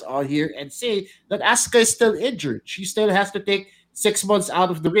glasses on here and say that Asuka is still injured. She still has to take 6 months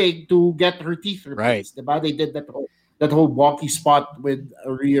out of the ring to get her teeth replaced. Right. They did that whole wonky spot with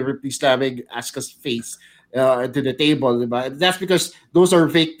Rhea Ripley slamming Asuka's face to the table. That's because those are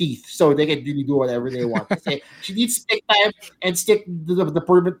fake teeth, so they can really do whatever they want. She needs to take time and stick to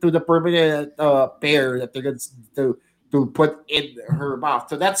the permanent pair that they're going to put in her mouth.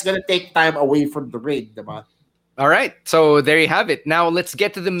 So that's going to take time away from the ring. All right, so there you have it. Now let's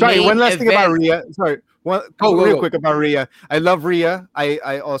get to the main one last thing about event. Rhea. Sorry, real quick about Rhea. I love Rhea.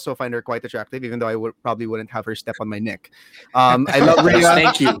 I also find her quite attractive, even though I probably wouldn't have her step on my neck. I love Rhea.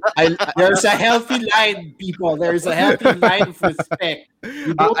 Thank you. There's a healthy line, people. There's a healthy line of respect.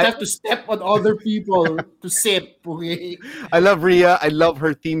 You don't have to step on other people to sip. Okay? I love Rhea. I love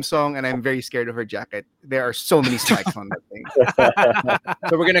her theme song, and I'm very scared of her jacket. There are so many spikes on that thing.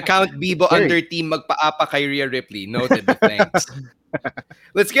 So we're gonna count Bibo under team magpaapa kay Rhea Ripley. Noted. Thanks.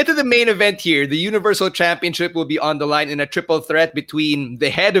 Let's get to the main event here. The Universal Championship will be on the line in a triple threat between the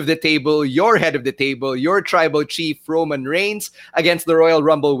head of the table, your tribal chief Roman Reigns, against the Royal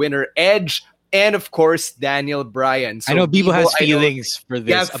Rumble winner Edge, and of course Daniel Bryan. So I know Bibo has feelings for this.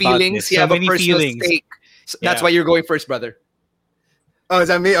 You have feelings. You have a personal stake. So that's why you're going first, brother. Oh, is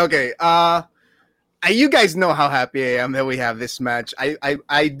that me? Okay. You guys know how happy I am that we have this match.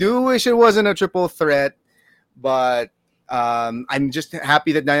 I do wish it wasn't a triple threat, but I'm just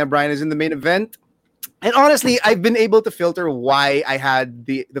happy that Daniel Bryan is in the main event. And honestly, I've been able to filter why I had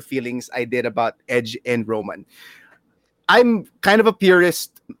the feelings I did about Edge and Roman. I'm kind of a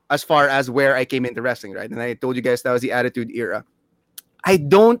purist as far as where I came into wrestling, right? And I told you guys that was the Attitude Era. I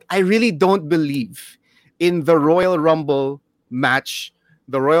really don't believe in the Royal Rumble match,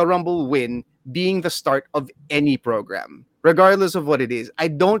 the Royal Rumble win being the start of any program, regardless of what it is. I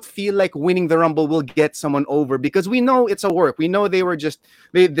don't feel like winning the Rumble will get someone over because we know it's a work. We know they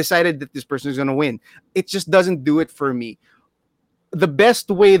decided that this person is going to win. It just doesn't do it for me. The best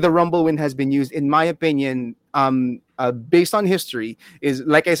way the Rumble win has been used, in my opinion, based on history, is,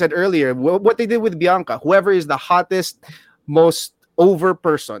 like I said earlier, what they did with Bianca. Whoever is the hottest, most over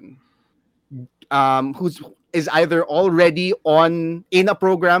person, is either already in a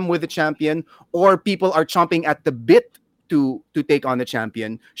program with the champion, or people are chomping at the bit to take on the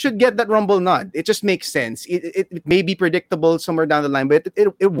champion, should get that Rumble nod. It just makes sense. It may be predictable somewhere down the line, but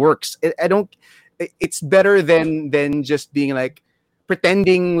it works. It's better than just being like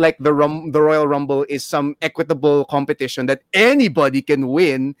pretending like the Royal Rumble is some equitable competition that anybody can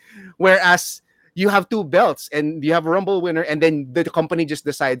win, whereas you have two belts and you have a Rumble winner, and then the company just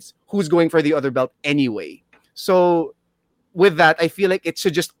decides who's going for the other belt anyway. So with that, I feel like it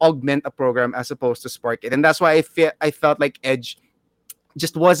should just augment a program as opposed to spark it. And that's why I felt like Edge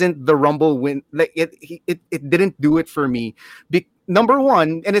just wasn't the Rumble win. Like it didn't do it for me. Number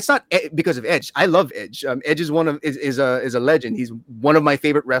one, and it's not because of Edge. I love Edge. Edge is is a legend. He's one of my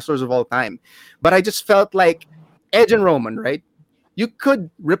favorite wrestlers of all time. But I just felt like Edge and Roman, right? You could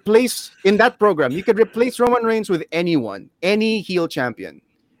replace in that program. You could replace Roman Reigns with anyone, any heel champion,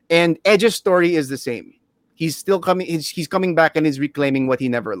 and Edge's story is the same. He's still coming. He's coming back and he's reclaiming what he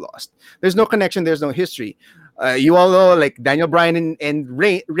never lost. There's no connection. There's no history. You all know, like Daniel Bryan and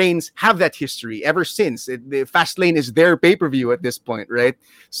Reigns have that history ever since. The Fastlane is their pay-per-view at this point, right?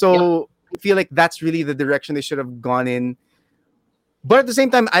 So I feel like that's really the direction they should have gone in. But at the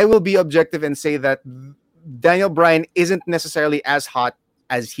same time, I will be objective and say that Daniel Bryan isn't necessarily as hot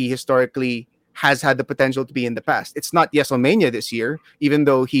as he historically has had the potential to be in the past. It's not WrestleMania this year, even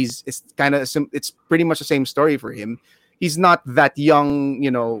though it's pretty much the same story for him. He's not that young,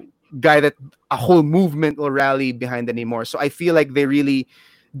 guy that a whole movement will rally behind anymore. So I feel like they really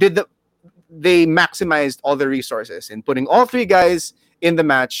they maximized all the resources in putting all three guys in the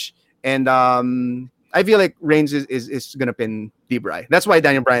match. And I feel like Reigns is going to pin D-Bry. That's why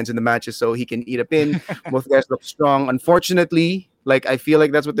Daniel Bryan's in the matches, so he can eat a pin. Both guys look strong. Unfortunately, I feel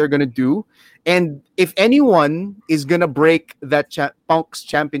like that's what they're going to do. And if anyone is going to break that Punk's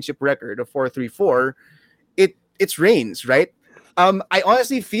championship record of 4-3-4, it's Reigns, right? I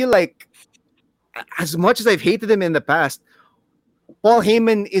honestly feel like, as much as I've hated him in the past, Paul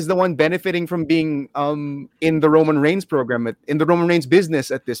Heyman is the one benefiting from being in the Roman Reigns program, in the Roman Reigns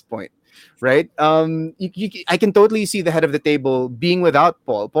business at this point, right? I can totally see the head of the table being without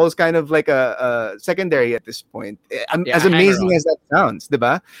Paul. Paul's kind of like a secondary at this point, as amazing as that sounds,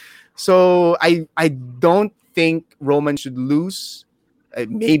 diba? So I don't think Roman should lose.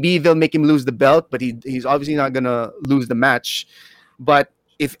 Maybe they'll make him lose the belt, but he's obviously not going to lose the match. But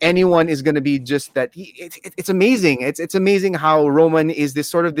if anyone is going to be just that, it's amazing. It's amazing how Roman is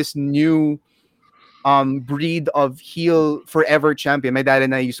this new breed of heel forever champion. My dad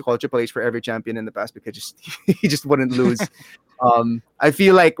and I used to call Triple H forever champion in the past because he just wouldn't lose. I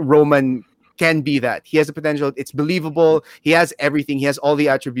feel like Roman can be that. He has the potential. It's believable. He has everything. He has all the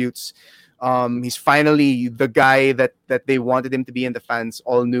attributes. He's finally the guy that they wanted him to be and the fans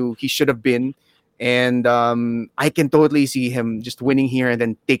all knew he should have been. And I can totally see him just winning here and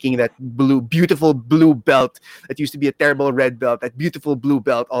then taking that beautiful blue belt that used to be a terrible red belt, that beautiful blue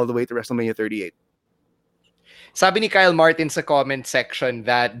belt all the way to WrestleMania 38. Sabi ni Kyle Martin sa comment section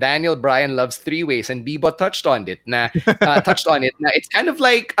that Daniel Bryan loves three-ways, and Bibo touched on it. It's kind of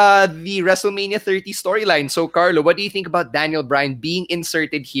like the WrestleMania 30 storyline. So, Carlo, what do you think about Daniel Bryan being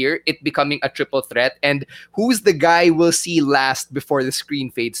inserted here, it becoming a triple threat, and who's the guy we'll see last before the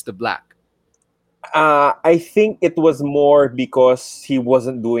screen fades to black? I think it was more because he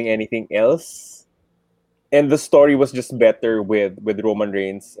wasn't doing anything else, and the story was just better with Roman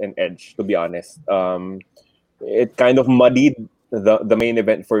Reigns and Edge. To be honest, it kind of muddied the main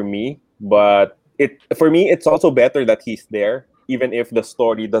event for me. But for me, it's also better that he's there, even if the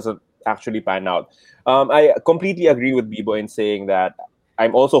story doesn't actually pan out. I completely agree with Bibo in saying that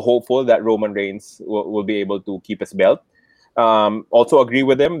I'm also hopeful that Roman Reigns will be able to keep his belt. Also agree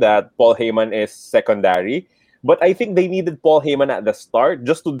with him that Paul Heyman is secondary. But I think they needed Paul Heyman at the start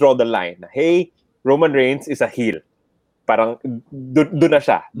just to draw the line. Hey, Roman Reigns is a heel. Parang doon na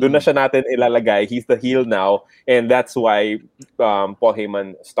siya. Doon na siya natin ilalagay. He's the heel now. And that's why Paul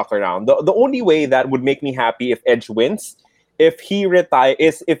Heyman stuck around. The only way that would make me happy if Edge wins, if he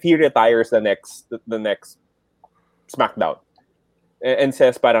retires the next SmackDown. And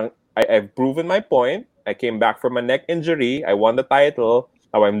says parang, I've proven my point. I came back from a neck injury. I won the title.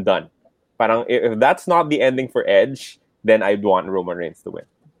 Now I'm done. Parang if that's not the ending for Edge, then I'd want Roman Reigns to win.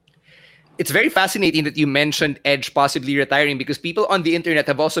 It's very fascinating that you mentioned Edge possibly retiring, because people on the internet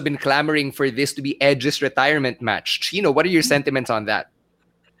have also been clamoring for this to be Edge's retirement match. Chino, what are your sentiments on that?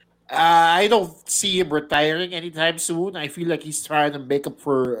 I don't see him retiring anytime soon. I feel like he's trying to make up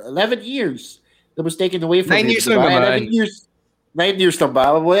for 11 years that was taken away from him. 9 years na naman. 11 years. 9 years na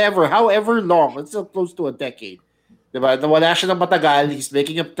ba? Whatever, however long. It's still close to a decade. Diba? Nawala siya ng matagal. He's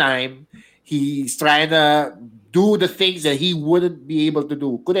making up time. He's trying to do the things that he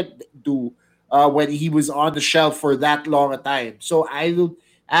couldn't do when he was on the shelf for that long a time. So I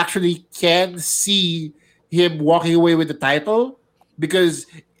actually can see him walking away with the title, because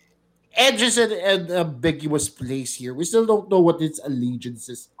Edge is in an ambiguous place here. We still don't know what his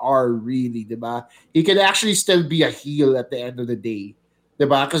allegiances are really, diba? He can actually still be a heel at the end of the day,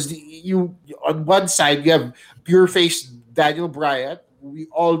 diba? Because you on one side you have pure face Daniel Bryan, who we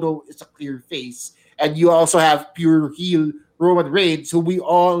all know is a clear face, and you also have pure heel Roman Reigns, who we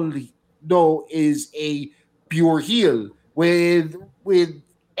all know is a pure heel. With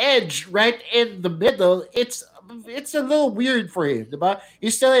Edge right in the middle, it's a little weird for him, diba?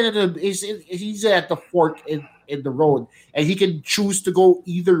 He's still he's at the fork in the road, and he can choose to go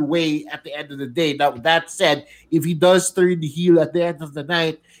either way at the end of the day. Now, that said, if he does turn heel at the end of the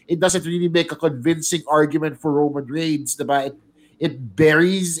night, it doesn't really make a convincing argument for Roman Reigns, diba? It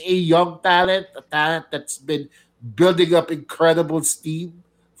buries a young talent, a talent that's been building up incredible steam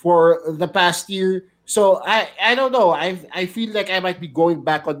for the past year. So I don't know. I feel like I might be going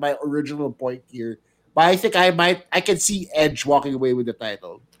back on my original point here. But I think I can see Edge walking away with the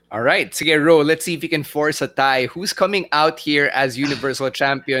title. All right, sige, Ro, let's see if we can force a tie. Who's coming out here as Universal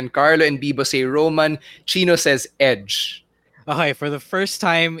Champion? Carlo and Bibo say Roman. Chino says Edge. Okay, for the first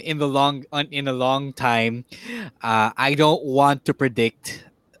time in a long time, I don't want to predict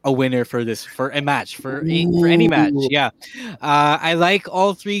a winner for any match. Yeah, I like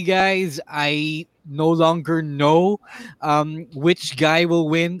all three guys. I no longer know which guy will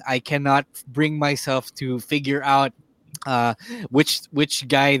win. I cannot bring myself to figure out which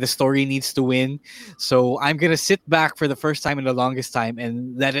guy the story needs to win. So I'm gonna sit back for the first time in the longest time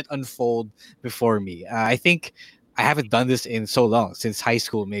and let it unfold before me. I think I haven't done this in so long, since high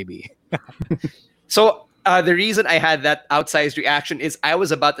school maybe. So the reason I had that outsized reaction is I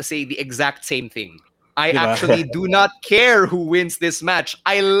was about to say the exact same thing. I actually do not care who wins this match.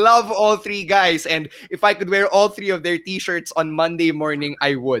 I love all three guys, and if I could wear all three of their t-shirts on Monday morning,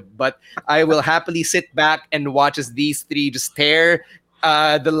 I would. But I will happily sit back and watch as these three just tear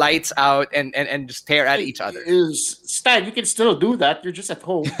the lights out and just tear at each other. Stan, you can still do that. You're just at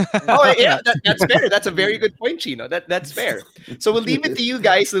home. Oh, yeah, that's fair. That's a very good point, Chino. That's fair. So we'll leave it to you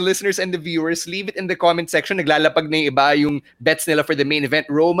guys, the listeners and the viewers. Leave it in the comment section. Naglalapag na yung iba yung bets nila for the main event,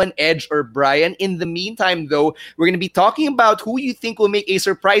 Roman, Edge, or Bryan. In the meantime, though, we're going to be talking about who you think will make a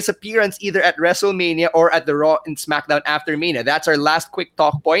surprise appearance either at WrestleMania or at the Raw and SmackDown after Mania. That's our last quick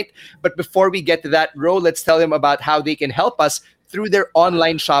talk point. But before we get to that, Ro, let's tell them about how they can help us through their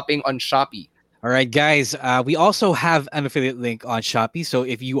online shopping on Shopee. All right, guys, we also have an affiliate link on Shopee. So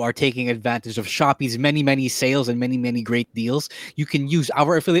if you are taking advantage of Shopee's many sales and many great deals, you can use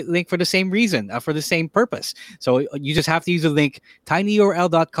our affiliate link for the same reason, for the same purpose. So you just have to use the link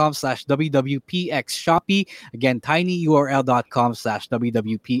tinyurl.com/WWPXShopee. Again,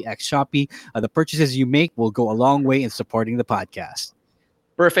 tinyurl.com/WWPXShopee. The purchases you make will go a long way in supporting the podcast.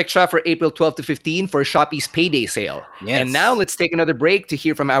 Perfect shot for April 12 to 15 for Shopee's payday sale. Yes. And now let's take another break to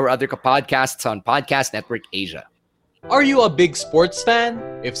hear from our other podcasts on Podcast Network Asia. Are you a big sports fan?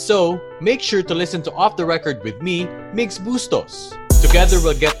 If so, make sure to listen to Off the Record with me, Migs Bustos. Together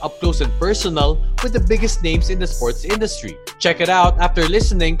we'll get up close and personal with the biggest names in the sports industry. Check it out after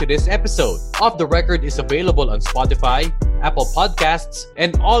listening to this episode. Off the Record is available on Spotify, Apple Podcasts,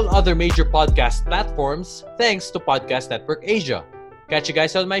 and all other major podcast platforms thanks to Podcast Network Asia. Catch you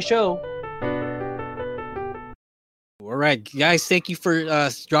guys on my show. All right, guys, thank you for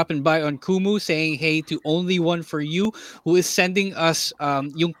dropping by on Kumu, saying hey to Only One For You, who is sending us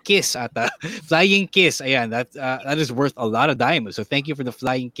yung kiss ata. Flying kiss. Ayan, that is worth a lot of diamonds. So thank you for the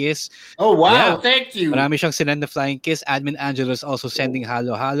flying kiss. Oh, wow. Thank you. Marami siyang sinend na flying kiss. Admin Angelo is also sending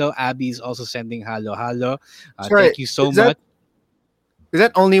halo. Abby is also sending halo. Thank you so much. Is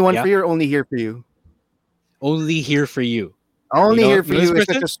that Only One For You or Only Here For You? Only Here For You. Only Here For You is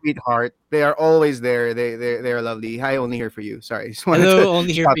such a sweetheart. They are always there. They're lovely. Hi, Only Here For You. Sorry. Just wanted Hello, to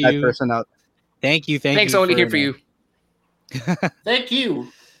Only Here shout For that You. person out. Thank you. Thanks, Only Here For You. Thank you.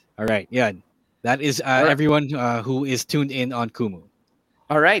 All right. Yeah. That is everyone who is tuned in on Kumu.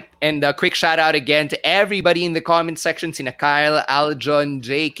 All right. And a quick shout out again to everybody in the comment section. Sina Kyle, Aljon,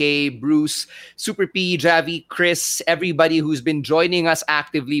 JK, Bruce, Super P, Javi, Chris, everybody who's been joining us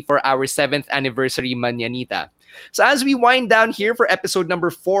actively for our 7th anniversary Manyanita. So as we wind down here for episode number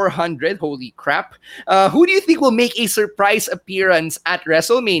 400, holy crap, who do you think will make a surprise appearance at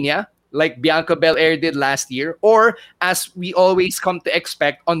WrestleMania, like Bianca Belair did last year, or as we always come to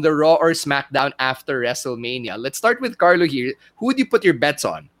expect on the Raw or SmackDown after WrestleMania? Let's start with Carlo here. Who would you put your bets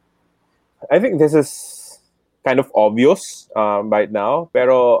on? I think this is kind of obvious right now,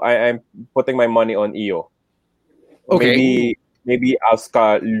 pero I'm putting my money on Io. Okay. Maybe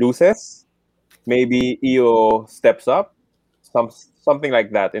Asuka loses. Maybe Io steps up, something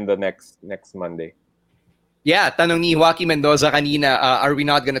like that in the next Monday. Yeah, tanong ni Joaquin Mendoza kanina, are we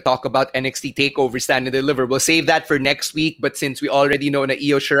not going to talk about NXT TakeOver Stand and Deliver? We'll save that for next week, but since we already know that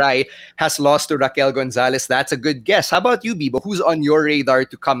Io Shirai has lost to Raquel Gonzalez, that's a good guess. How about you, Bibo? Who's on your radar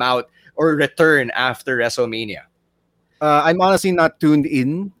to come out or return after WrestleMania? I'm honestly not tuned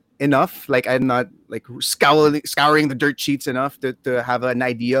in enough. Like, I'm not like scouring the dirt sheets enough to have an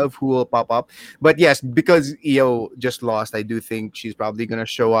idea of who will pop up. But yes, because Io just lost, I do think she's probably gonna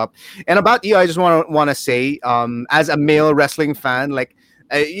show up. And about Io, I just want to say, as a male wrestling fan, like,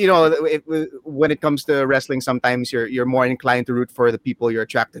 when it comes to wrestling, sometimes you're more inclined to root for the people you're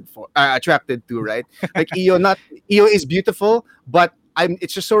attracted to, right? Like Io is beautiful, but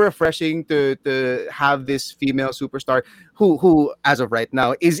it's just so refreshing to have this female superstar who as of right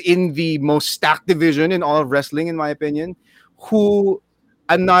now is in the most stacked division in all of wrestling, in my opinion, who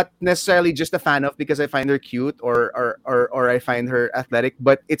I'm not necessarily just a fan of because I find her cute or I find her athletic,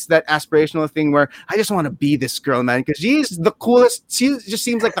 but it's that aspirational thing where I just want to be this girl, man, because she's the coolest. She just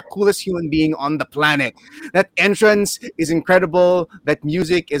seems like the coolest human being on the planet. That entrance is incredible. That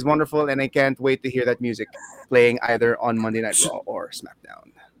music is wonderful, and I can't wait to hear that music playing either on Monday Night Raw or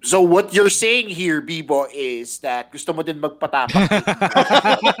SmackDown. So what you're saying here, Bibo, is that gusto mo din magpatapak.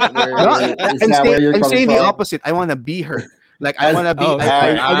 I'm saying the opposite. I want to be her. Like, I want to be.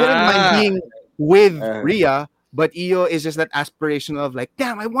 I wouldn't mind being with Rhea, but Io is just that aspiration of like,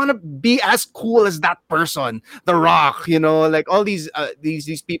 damn, I want to be as cool as that person, The Rock. Like all these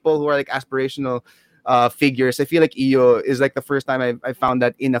people who are like aspirational figures. I feel like Io is like the first time I found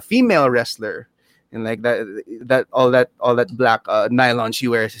that in a female wrestler. And like that all that black nylon she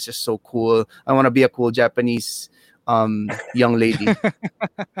wears is just so cool. I want to be a cool Japanese young lady.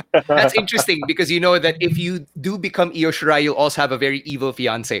 That's interesting because you know that if you do become Io Shirai, you'll also have a very evil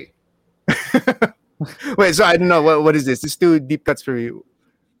fiance. Wait, so I don't know what is this? This is too deep cuts for you.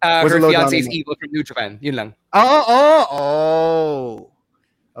 Her fiance is evil from New Japan. Yun lang. Oh.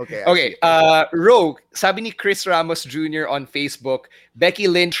 Okay. Rogue, sabi ni Chris Ramos Jr. on Facebook, Becky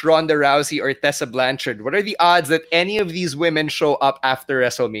Lynch, Ronda Rousey, or Tessa Blanchard. What are the odds that any of these women show up after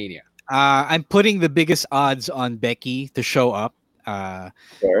WrestleMania? I'm putting the biggest odds on Becky to show up.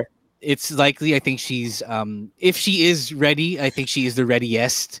 Sure. It's likely. I think she's, if she is ready, I think she is the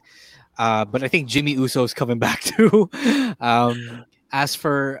readiest. But I think Jimmy Uso is coming back too. As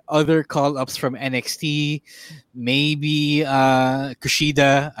for other call-ups from NXT, maybe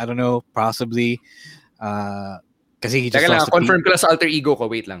Kushida. I don't know, possibly. Kasi he just lost confirm ko lang sa alter ego ko.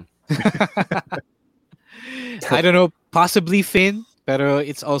 Wait lang. I don't know, possibly Finn. Pero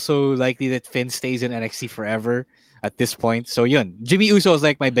it's also likely that Finn stays in NXT forever at this point. So yun, Jimmy Uso is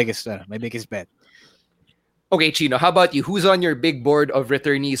like my biggest bet. Okay, Chino, how about you? Who's on your big board of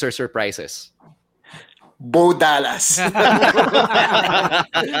returnees or surprises? Bo Dallas.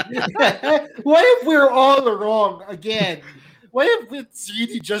 What if we're all wrong again? What if it's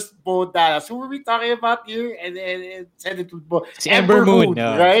really just Bo Dallas? Who were we talking about here? And said it was Bo. It's Ember Moon,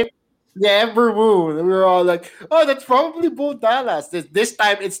 right? Yeah, Ember Moon. We were all like, oh, that's probably Bo Dallas. This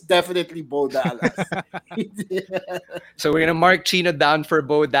time, it's definitely Bo Dallas. So we're gonna mark Chino down for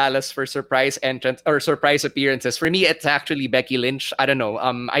Bo Dallas for surprise entrance or surprise appearances. For me, it's actually Becky Lynch. I don't know.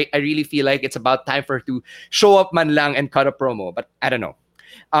 I really feel like it's about time for her to show up man lang and cut a promo. But I don't know.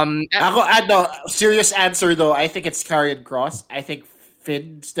 Serious answer though. I think it's Karrion Kross. I think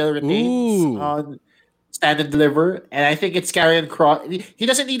Finn still retains on Stand and Deliver, and I think it's Karrion Kross. He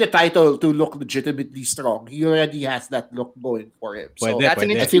doesn't need a title to look legitimately strong. He already has that look going for him. So I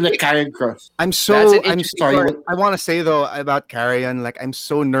feel like Karrion Kross. I'm sorry. I want to say though about Karrion, like I'm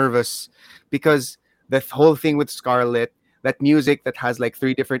so nervous because the whole thing with Scarlett, that music that has like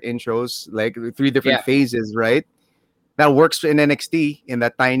 3 different intros, like 3 different phases, right? That works in NXT in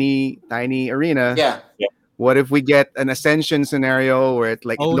that tiny arena. Yeah. What if we get an Ascension scenario where it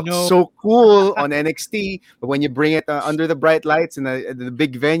looks so cool on NXT, but when you bring it under the bright lights in the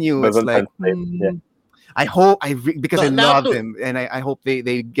big venue, it's like I hope because I love them, and I hope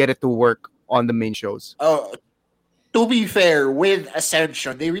they get it to work on the main shows. To be fair, with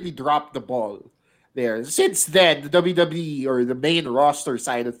Ascension, they really dropped the ball there. Since then, the WWE or the main roster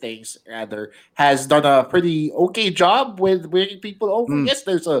side of things, rather, has done a pretty okay job with bringing people over. Yes,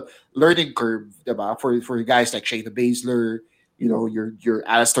 there's a learning curve, diba? For guys like Shayna Baszler, your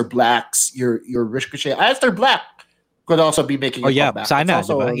Aleister Blacks, your Ricochet. Aleister Black could also be making a comeback. Sana,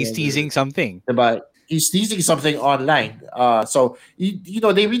 diba? He's teasing something. Diba? He's teasing something online. So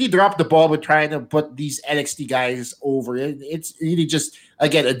they really dropped the ball with trying to put these NXT guys over. It's really just,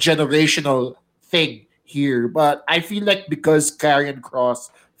 again, a generational thing here, but I feel like because Karrion Kross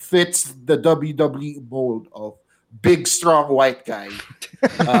fits the WWE mold of big, strong white guy,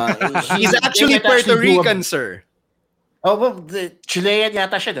 he's actually Puerto Rican, sir. Oh, well, the Chilean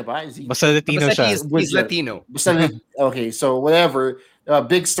yata siya, diba? Basta Latino siya. He's Latino. Okay, so whatever.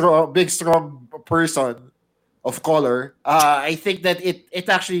 Big, strong person of color. I think that it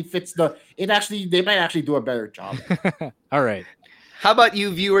actually fits they might actually do a better job. All right. How about you,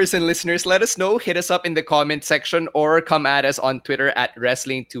 viewers and listeners? Let us know. Hit us up in the comment section or come at us on Twitter at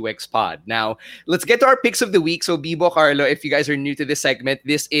Wrestling2XPod. Now, let's get to our picks of the week. So, Bibo, Carlo, if you guys are new to this segment,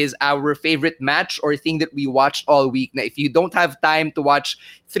 this is our favorite match or thing that we watched all week. Now, if you don't have time to watch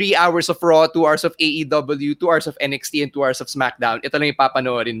 3 hours of Raw, 2 hours of AEW, 2 hours of NXT, and 2 hours of SmackDown, ito lang yung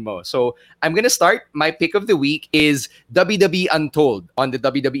papanoorin mo. So, I'm gonna start. My pick of the week is WWE Untold on the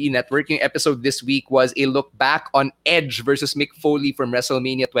WWE Network. Yung episode this week was a look back on Edge versus Mick Foley from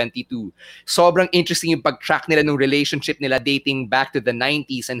WrestleMania 22. Sobrang interesting yung pag-track nila ng relationship nila dating back to the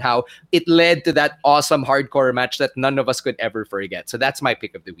 90s and how it led to that awesome hardcore match that none of us could ever forget. So that's my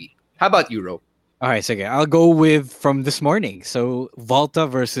pick of the week. How about you, Ro? All right, so I'll go with from this morning. So Volta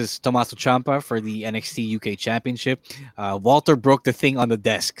versus Tommaso Ciampa for the NXT UK Championship. Walter broke the thing on the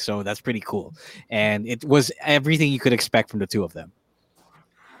desk, so that's pretty cool. And it was everything you could expect from the two of them.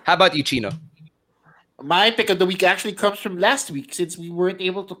 How about you, Chino? My pick of the week actually comes from last week since we weren't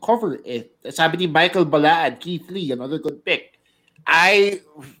able to cover it. It's happening Michael Bala and Keith Lee, another good pick. I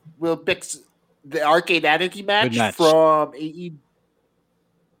will pick the Arcade Anarchy match from AEW.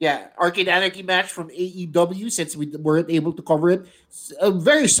 Yeah, Arcade Anarchy match from AEW since we weren't able to cover it.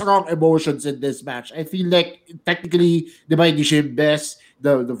 Very strong emotions in this match. I feel like technically the Hindi best.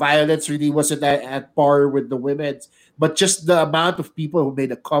 The violence really wasn't at par with the women's, but just the amount of people who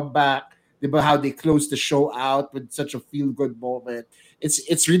made a comeback, how they closed the show out with such a feel-good moment.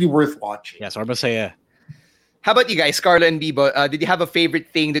 It's really worth watching. Yes, I'm gonna say yeah. How about you guys, Carlo and Bibo? Did you have a favorite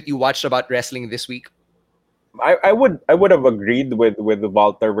thing that you watched about wrestling this week? I would have agreed with the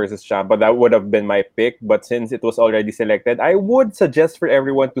Walter versus Ciampa. That would have been my pick. But since it was already selected, I would suggest for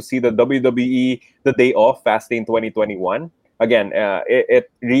everyone to see the WWE The Day Off Fastlane 2021. Again,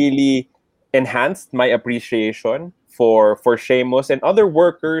 it really enhanced my appreciation for Sheamus and other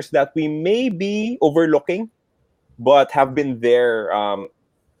workers that we may be overlooking, but have been there,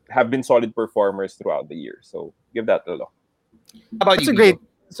 have been solid performers throughout the year. So give that a look. How about you?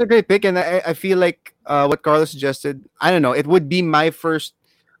 It's a great pick, and I feel like what Carlos suggested, I don't know, it would be my first.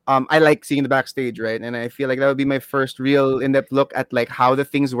 I like seeing the backstage, right? And I feel like that would be my first real in-depth look at like how the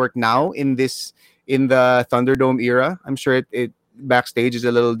things work now in the Thunderdome era. I'm sure it backstage is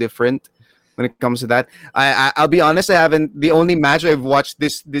a little different when it comes to that. I'll be honest, I haven't. The only match I've watched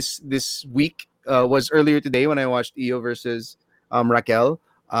this week was earlier today when I watched Io versus Raquel.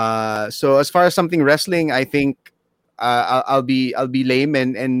 So as far as something wrestling, I think I'll be lame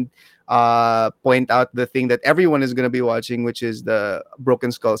and point out the thing that everyone is going to be watching, which is the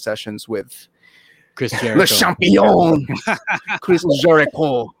Broken Skull sessions with Chris Le Champion, Chris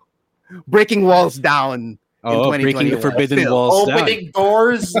Jericho, breaking walls down. Oh, breaking the forbidden walls opening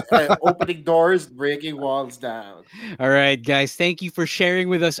down. Opening doors, breaking walls down. All right, guys. Thank you for sharing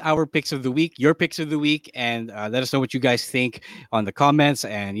with us our picks of the week, your picks of the week, and let us know what you guys think on the comments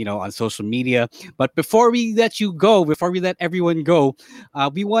and on social media. But before we let you go, before we let everyone go,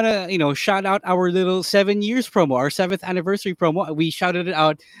 we want to shout out our little 7 years promo, our 7th anniversary promo. We shouted it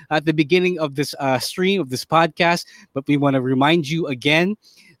out at the beginning of this stream of this podcast, but we want to remind you again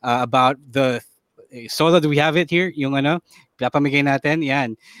about the soda. Do we have it here? Yung pinapamigay natin.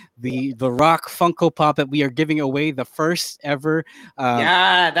 Yan. The Rock Funko Pop that we are giving away, the first ever.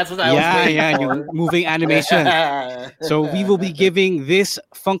 That's what I was waiting for. Yung moving animation. So we will be giving this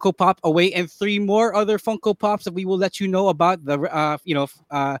Funko Pop away and 3 more other Funko Pops that we will let you know about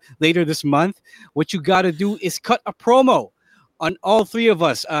later this month. What you got to do is cut a promo on all 3 of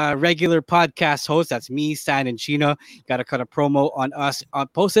us, regular podcast hosts. That's me, Stan, and Chino. Got to cut a promo on us.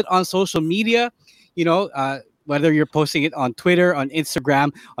 Post it on social media. Whether you're posting it on Twitter, on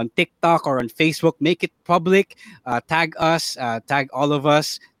Instagram, on TikTok, or on Facebook, make it public. Tag us, tag all of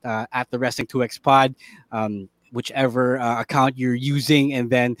us at the Wrestling 2X Pod, whichever account you're using, and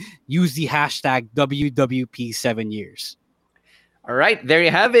then use the hashtag WWP7years. All right, there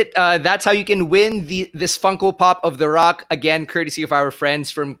you have it. That's how you can win this Funko Pop of The Rock, again, courtesy of our friends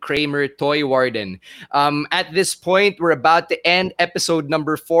from Kramer Toy Warden. At this point, we're about to end episode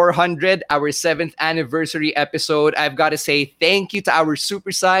number 400, our 7th anniversary episode. I've got to say thank you to our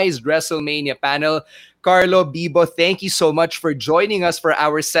supersized WrestleMania panel. Carlo, Bibo, thank you so much for joining us for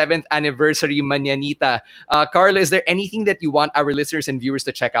our 7th anniversary Mañanita. Carlo, is there anything that you want our listeners and viewers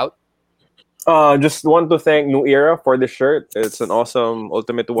to check out? Just want to thank New Era for the shirt. It's an awesome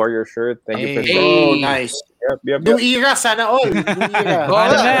Ultimate Warrior shirt. Thank you. Oh, nice. Yep. New Era, sana all. New Era.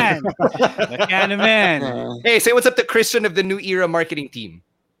 The Candyman. Hey, say what's up to Christian of the New Era marketing team.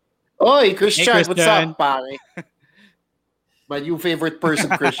 Oi, Christian, what's up, pare? My new favorite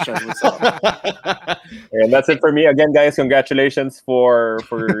person, Christian. What's up? And that's it for me. Again, guys, congratulations for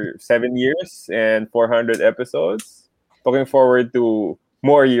 7 years and 400 episodes. Looking forward to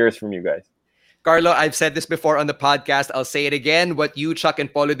more years from you guys. Carlo, I've said this before on the podcast. I'll say it again. What you, Chuck,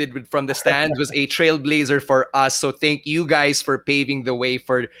 and Paulo did from the stands was a trailblazer for us. So thank you guys for paving the way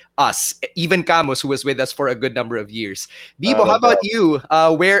for us. Even Camus, who was with us for a good number of years. Bibo, how about you?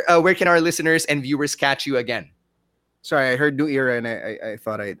 Where can our listeners and viewers catch you again? Sorry, I heard New Era and I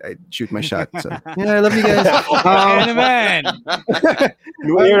thought I'd shoot my shot. So yeah, I love you guys.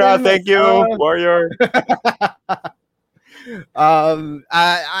 New Era, thank you, Warrior. I'm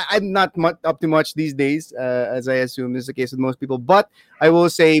not up to much these days, as I assume is the case with most people. But I will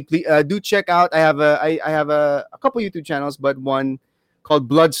say, please do check out. I have a couple YouTube channels, but one called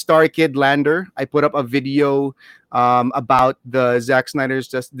Blood Star Kid Lander. I put up a video about the Zack Snyder's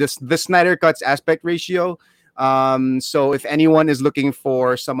the Snyder Cuts aspect ratio. So if anyone is looking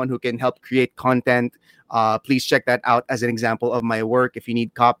for someone who can help create content, please check that out as an example of my work. If you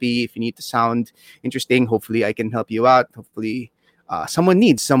need copy, if you need to sound interesting, hopefully I can help you out. Hopefully someone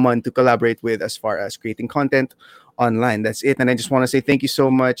needs someone to collaborate with as far as creating content online. That's it. And I just want to say thank you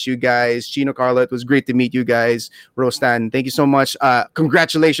so much, you guys. Chino, Carlo, it was great to meet you guys. Rostan, thank you so much.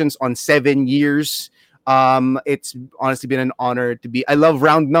 Congratulations on 7 years. It's honestly been an honor to be. I love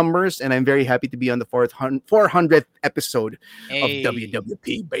round numbers, and I'm very happy to be on the 400th episode of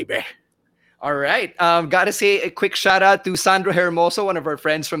WWP, baby. All right. Gotta say a quick shout out to Sandro Hermoso, one of our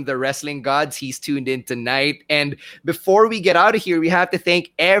friends from the Wrestling Gods. He's tuned in tonight. And before we get out of here, we have to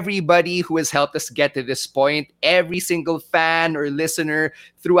thank everybody who has helped us get to this point. Every single fan or listener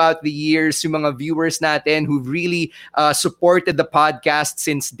throughout the years, yung mga viewers natin who've really supported the podcast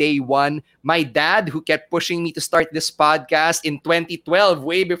since day one. My dad, who kept pushing me to start this podcast in 2012,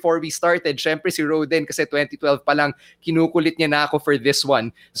 way before we started. Syempre si Roden, kasi 2012 pa lang, kinukulit niya na ako for this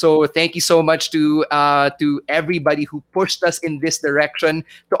one. So thank you so much to everybody who pushed us in this direction,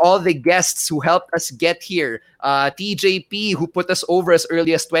 to all the guests who helped us get here. TJP, who put us over as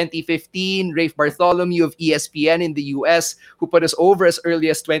early as 2015, Rafe Bartholomew of ESPN in the US, who put us over as early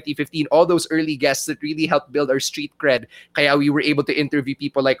as 2015, all those early guests that really helped build our street cred. Kaya we were able to interview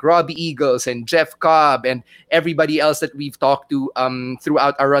people like Robbie Eagles and Jeff Cobb and everybody else that we've talked to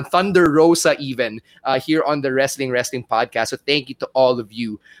throughout our run, Thunder Rosa even, here on the Wrestling Podcast. So thank you to all of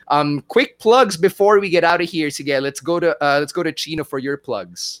you. Quick plugs before we get out of here. Sige, let's go to Chino for your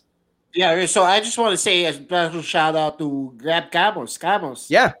plugs. Yeah, so I just want to say a special shout out to Grab Camos,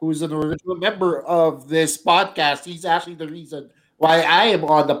 yeah, who's an original member of this podcast. He's actually the reason why I am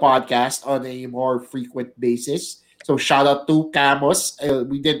on the podcast on a more frequent basis. So shout out to Camus.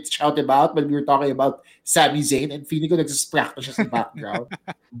 We did shout him out when we were talking about Sami Zayn, and feeling ko nag-distract siya sa background.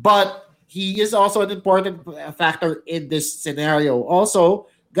 But he is also an important factor in this scenario. Also,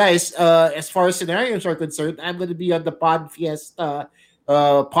 guys, as far as scenarios are concerned, I'm going to be on the Pod Fiesta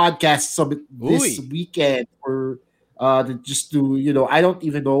podcast summit this weekend for just to, I don't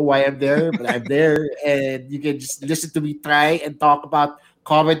even know why I'm there, but I'm there, and you can just listen to me try and talk about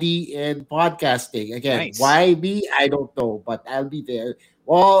comedy and podcasting. Again, why me? I don't know, but I'll be there.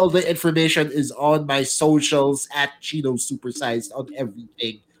 All the information is on my socials at Chino Supersized on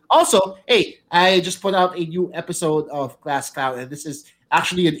everything. Also, hey, I just put out a new episode of Class Clown, and this is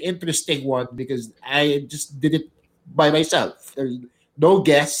actually an interesting one because I just did it by myself. There's no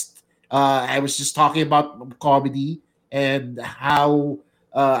guest. I was just talking about comedy and how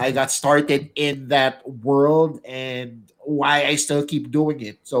I got started in that world and why I still keep doing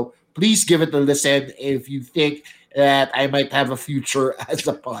it. So please give it a listen if you think that I might have a future as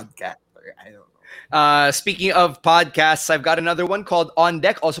a podcaster. I don't know. Speaking of podcasts, I've got another one called On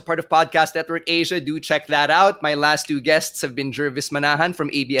Deck, also part of Podcast Network Asia. Do check that out. My last two guests have been Jervis Manahan from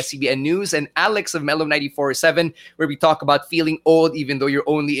ABS-CBN News and Alex of Mellow 94.7, where we talk about feeling old even though you're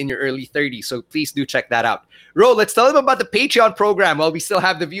only in your early 30s. So please do check that out. Ro, let's tell them about the Patreon program while we still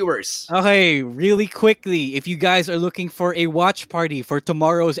have the viewers. Okay, really quickly, if you guys are looking for a watch party for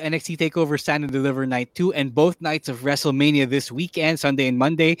tomorrow's NXT TakeOver Stand and Deliver Night 2 and both nights of WrestleMania this weekend, Sunday and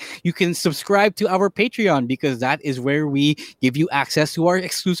Monday, you can subscribe to our Patreon because that is where we give you access to our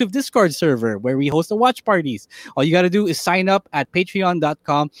exclusive Discord server where we host the watch parties. All you got to do is sign up at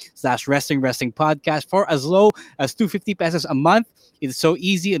patreon.com/wrestling podcast for as low as 250 pesos a month. It's so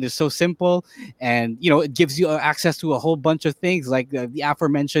easy and it's so simple, and it gives you access to a whole bunch of things like the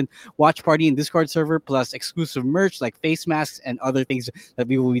aforementioned watch party and Discord server, plus exclusive merch like face masks and other things that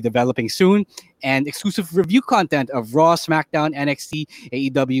we will be developing soon, and exclusive review content of Raw, SmackDown, NXT,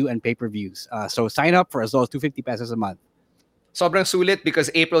 AEW, and pay-per-views. So sign up for as low as 250 pesos a month. Sobrang sulit because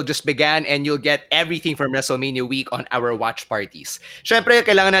April just began and you'll get everything from WrestleMania week on our watch parties. Syempre,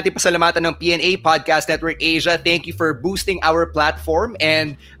 kailangan natin pasalamatan ng PNA Podcast Network Asia. Thank you for boosting our platform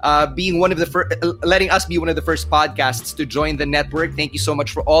and being one of the letting us be one of the first podcasts to join the network. Thank you so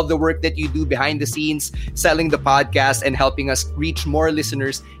much for all the work that you do behind the scenes, selling the podcast and helping us reach more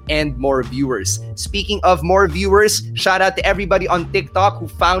listeners and more viewers. Speaking of more viewers, shout out to everybody on TikTok who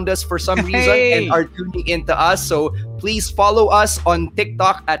found us for some reason and are tuning into us. So please follow us on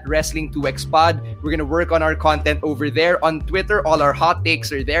TikTok at Wrestling2XPod. We're going to work on our content over there. On Twitter, all our hot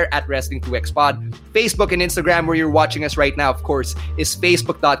takes are there at Wrestling2XPod. Facebook and Instagram, where you're watching us right now, of course, is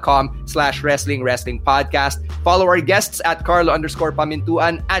facebook.com/Wrestling Podcast. Follow our guests at Carlo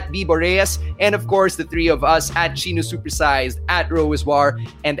 _Pamintuan, at Bibo Reyes, and of course, the three of us at Chino Supersized, at Rowiswar,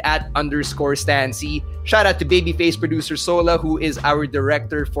 and at _Stancy. Shout out to Babyface producer Sola, who is our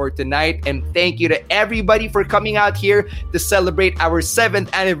director for tonight. And thank you to everybody for coming out here to celebrate our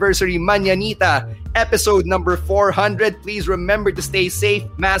 7th anniversary Mañanita, episode number 400. Please remember to stay safe,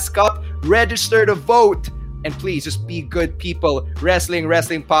 mask up, register to vote, and please just be good people. Wrestling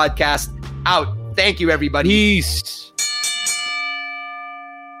Podcast out. Thank you, everybody. Peace.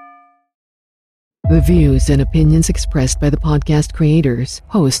 The views and opinions expressed by the podcast creators,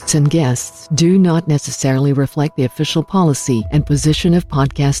 hosts, and guests do not necessarily reflect the official policy and position of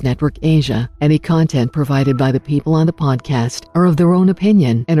Podcast Network Asia. Any content provided by the people on the podcast are of their own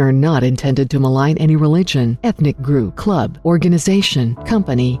opinion and are not intended to malign any religion, ethnic group, club, organization,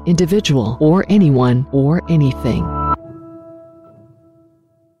 company, individual, or anyone or anything.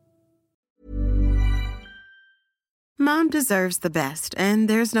 Mom deserves the best, and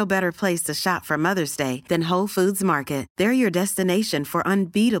there's no better place to shop for Mother's Day than Whole Foods Market. They're your destination for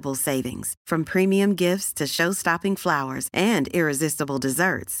unbeatable savings, from premium gifts to show-stopping flowers and irresistible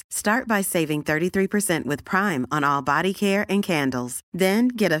desserts. Start by saving 33% with Prime on all body care and candles. Then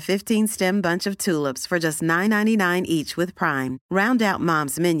get a 15-stem bunch of tulips for just $9.99 each with Prime. Round out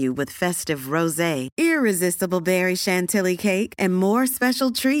Mom's menu with festive rosé, irresistible berry chantilly cake, and more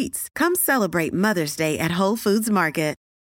special treats. Come celebrate Mother's Day at Whole Foods Market.